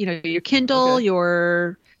your Kindle,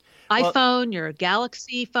 your iPhone, your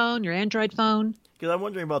Galaxy phone, your Android phone. Because I'm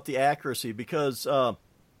wondering about the accuracy, because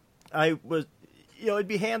I was, it'd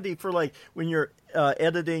be handy for like when you're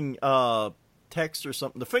editing text or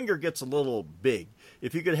something. The finger gets a little big.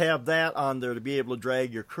 If you could have that on there to be able to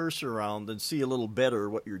drag your cursor around and see a little better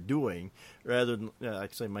what you're doing, rather than,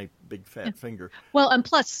 I'd say my big fat finger. Well, and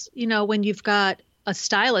plus, when you've got a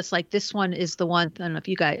stylus like this one is the one, I don't know if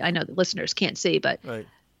you guys, I know the listeners can't see, but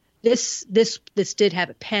this did have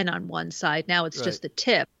a pen on one side. Now it's just the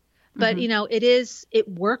tip, but it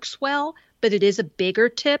works well, but it is a bigger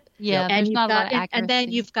tip. Yeah. And you've got, and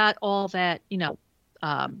then you've got all that,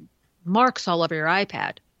 marks all over your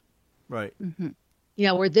iPad. Right. Mm-hmm.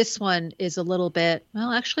 Where this one is a little bit,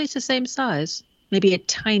 well, actually it's the same size, maybe a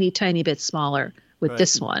tiny, tiny bit smaller with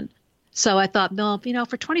this one. So I thought, no,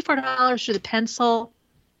 for $24 for the pencil,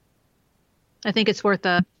 I think it's worth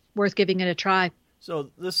giving it a try. So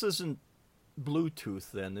this isn't Bluetooth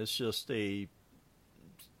then. It's just a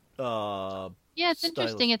it's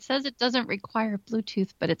interesting. It says it doesn't require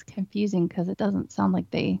Bluetooth, but it's confusing because it doesn't sound like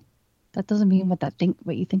they That doesn't mean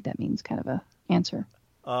what you think that means. Kind of a answer.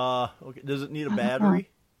 Okay. Does it need a battery?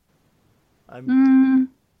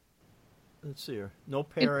 Let's see here. No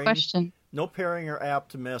pairing. Good question. No pairing or app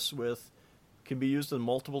to mess with. Can be used on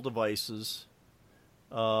multiple devices.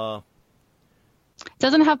 It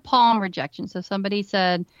doesn't have palm rejection. So somebody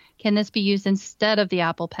said, can this be used instead of the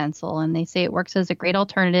Apple Pencil? And they say it works as a great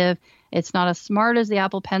alternative. It's not as smart as the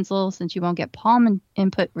Apple Pencil since you won't get palm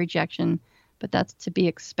input rejection, but that's to be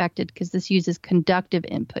expected because this uses conductive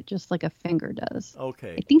input just like a finger does.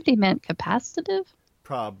 Okay. I think they meant capacitive.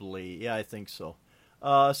 Probably. Yeah, I think so.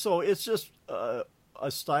 So it's just a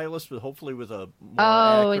stylus, but hopefully with a more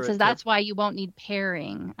accurate it says that's why you won't need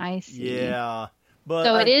pairing. I see. Yeah. But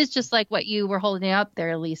so it is just like what you were holding up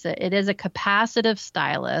there, Lisa. It is a capacitive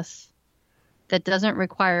stylus that doesn't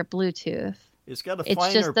require Bluetooth. It's got a it's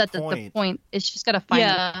finer just that point. The point. It's just got a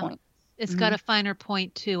finer point. It's got a finer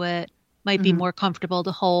point to it. Might be more comfortable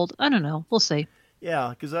to hold. I don't know. We'll see. Yeah,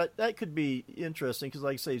 because that could be interesting. Because,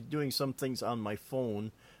 like I say, doing some things on my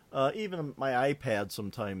phone, even my iPad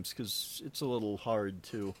sometimes, because it's a little hard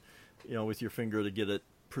to, with your finger to get it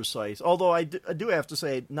precise. Although I do have to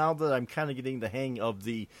say, now that I'm kind of getting the hang of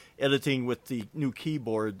the editing with the new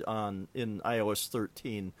keyboard in iOS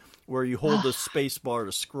 13, where you hold the space bar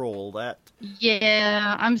to scroll,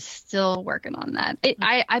 Yeah, I'm still working on that.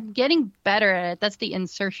 I'm getting better at it. That's the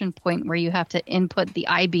insertion point where you have to input the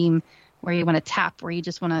I-beam, where you want to tap, where you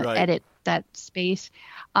just want to edit that space.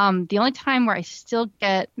 The only time where I still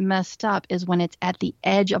get messed up is when it's at the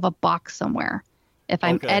edge of a box somewhere. If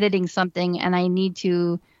I'm editing something and I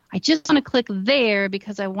just want to click there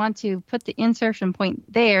because I want to put the insertion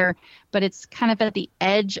point there, but it's kind of at the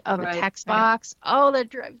edge of a text box. Oh, that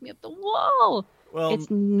drives me up the wall. Well, it's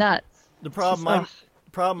nuts. The problem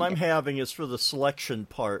I'm having is for the selection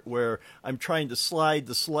part, where I'm trying to slide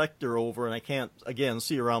the selector over and I can't, again,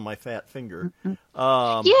 see around my fat finger.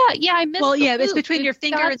 I missed it's between your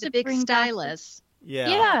finger and the big stylus.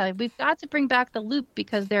 Yeah, we've got to bring back the loop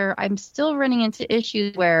because I'm still running into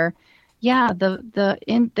issues where,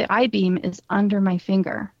 the I-beam is under my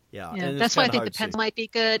finger. Yeah, that's why I think the pencil might be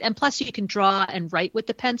good. And plus, you can draw and write with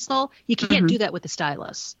the pencil. You can't do that with the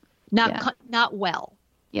stylus. Not well.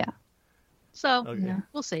 Yeah. So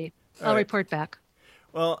we'll see. I'll report back.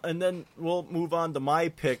 Well, and then we'll move on to my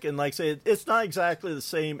pick. And like I say, it's not exactly the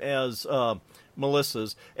same as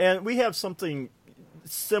Melissa's. And we have something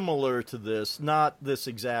similar to this, not this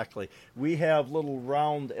exactly. We have little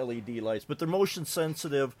round LED lights, but they're motion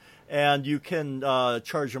sensitive, and you can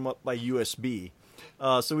charge them up by USB.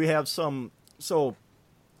 So we have some. So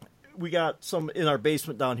we got some in our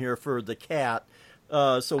basement down here for the cat.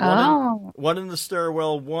 One in the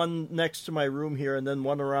stairwell, one next to my room here, and then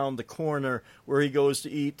one around the corner where he goes to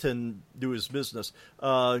eat and do his business.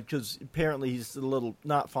 Because apparently he's a little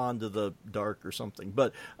not fond of the dark or something.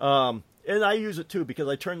 But and I use it too because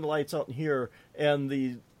I turn the lights out in here, and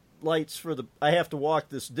the lights I have to walk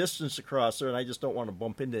this distance across there, and I just don't want to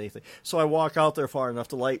bump into anything. So I walk out there far enough,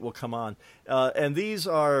 the light will come on. And these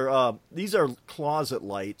are closet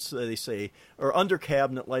lights, they say, or under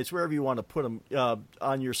cabinet lights, wherever you want to put them,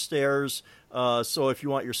 on your stairs. So if you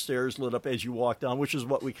want your stairs lit up as you walk down, which is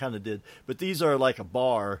what we kind of did. But these are like a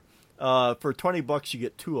bar. For $20, you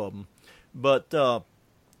get two of them. But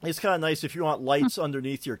it's kind of nice if you want lights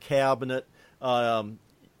underneath your cabinet. You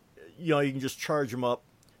can just charge them up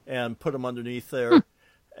and put them underneath there.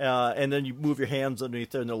 And then you move your hands underneath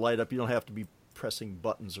there and they'll light up. You don't have to be pressing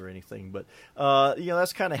buttons or anything. But,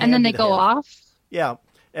 that's kind of handy. And then they go off? Yeah,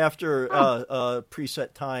 after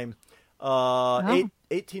preset time.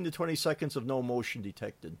 18 to 20 seconds of no motion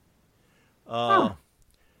detected.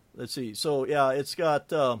 Let's see. So, it's got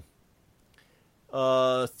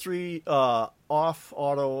three off,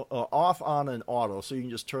 on, and auto. So you can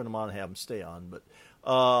just turn them on and have them stay on. But,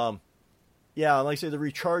 like I say, they're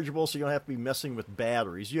rechargeable, so you don't have to be messing with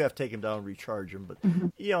batteries. You have to take them down and recharge them, but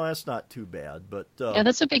that's not too bad. But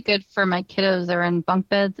this would be good for my kiddos. They're in bunk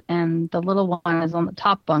beds, and the little one is on the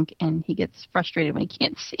top bunk, and he gets frustrated when he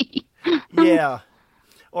can't see.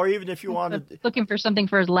 Or even if you wanted looking for something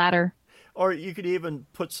for his ladder. Or you could even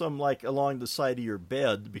put some like along the side of your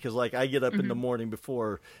bed, because like I get up in the morning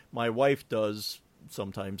before my wife does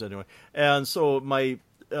sometimes anyway, and so my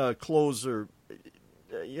clothes are.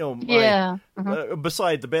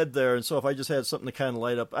 Beside the bed there, and so if I just had something to kind of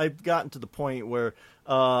light up, I've gotten to the point where, if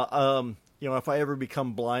I ever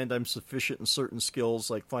become blind, I'm sufficient in certain skills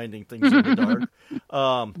like finding things in the dark.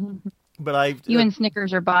 But you and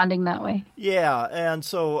Snickers are bonding that way. Yeah, and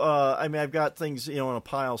so I've got things in a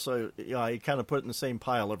pile, so I kind of put it in the same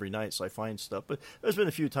pile every night, so I find stuff. But there's been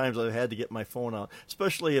a few times I've had to get my phone out,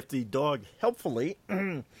 especially if the dog helpfully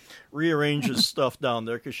rearranges stuff down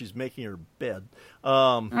there because she's making her bed.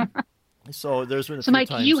 So there's been a few Mike,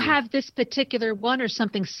 times. you have this particular one or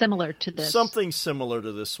something similar to this? Something similar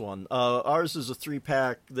to this one. Ours is a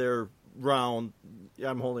 3-pack. They're round.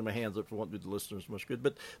 I'm holding my hands up for won't do the listeners much good,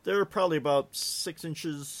 but they're probably about 6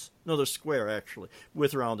 inches. No, they're square actually,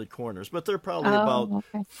 with rounded corners, but they're probably about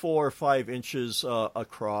 4 or 5 inches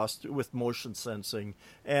across with motion sensing,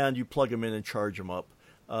 and you plug them in and charge them up.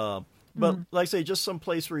 But like I say, just some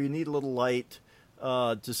place where you need a little light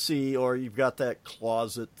to see, or you've got that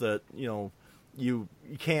closet that you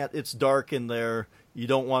can't. It's dark in there. You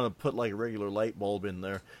don't want to put like a regular light bulb in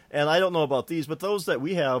there. And I don't know about these, but those that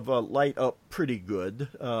we have light up pretty good.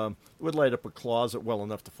 Would light up a closet well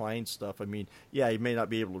enough to find stuff. I mean, yeah, you may not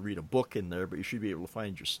be able to read a book in there, but you should be able to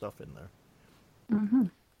find your stuff in there. Mm-hmm.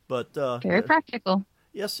 But very practical.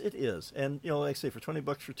 Yes, it is. And like I say, for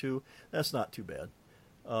 $20 for 2, that's not too bad.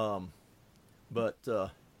 Well,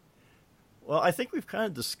 I think we've kind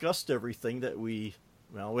of discussed everything that we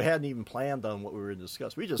hadn't even planned on what we were going to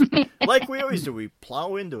discuss. We just, like we always do, we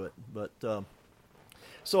plow into it. But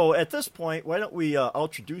so at this point, why don't we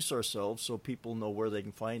introduce ourselves so people know where they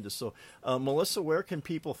can find us. So, Melissa, where can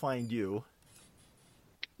people find you?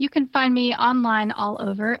 You can find me online all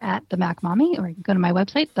over at The Mac Mommy, or you can go to my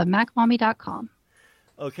website, themacmommy.com.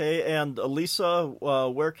 Okay, and Lisa,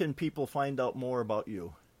 where can people find out more about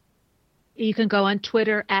you? You can go on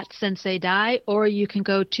Twitter at Sensei Dai, or you can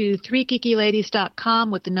go to 3geekyladies.com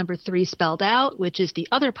with the number 3 spelled out, which is the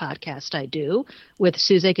other podcast I do with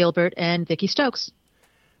Suze Gilbert and Vicki Stokes.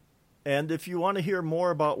 And if you want to hear more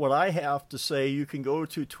about what I have to say, you can go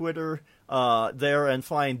to Twitter there and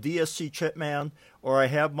find DSC Chipman, or I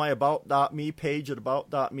have my About.me page at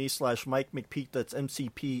about.me/Mike McPeak. That's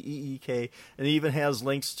MCPEEK, and it even has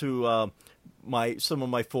links to some of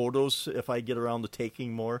my photos. If I get around to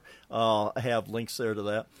taking more, I have links there to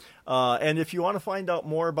that. And if you want to find out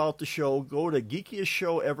more about the show, go to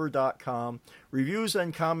geekiestshowever.com. Reviews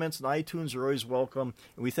and comments on iTunes are always welcome,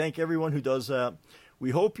 and we thank everyone who does that. We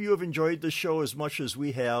hope you have enjoyed the show as much as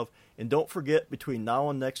we have, and don't forget, between now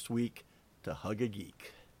and next week, to hug a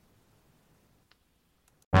geek.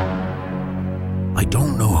 I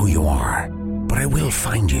don't know who you are, but I will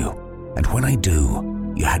find you. And when I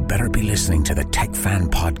do, you had better be listening to the Tech Fan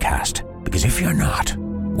Podcast, because if you're not,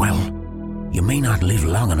 well, you may not live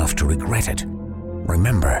long enough to regret it.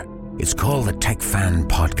 Remember, it's called the Tech Fan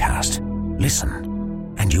Podcast.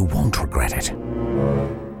 Listen, and you won't regret it.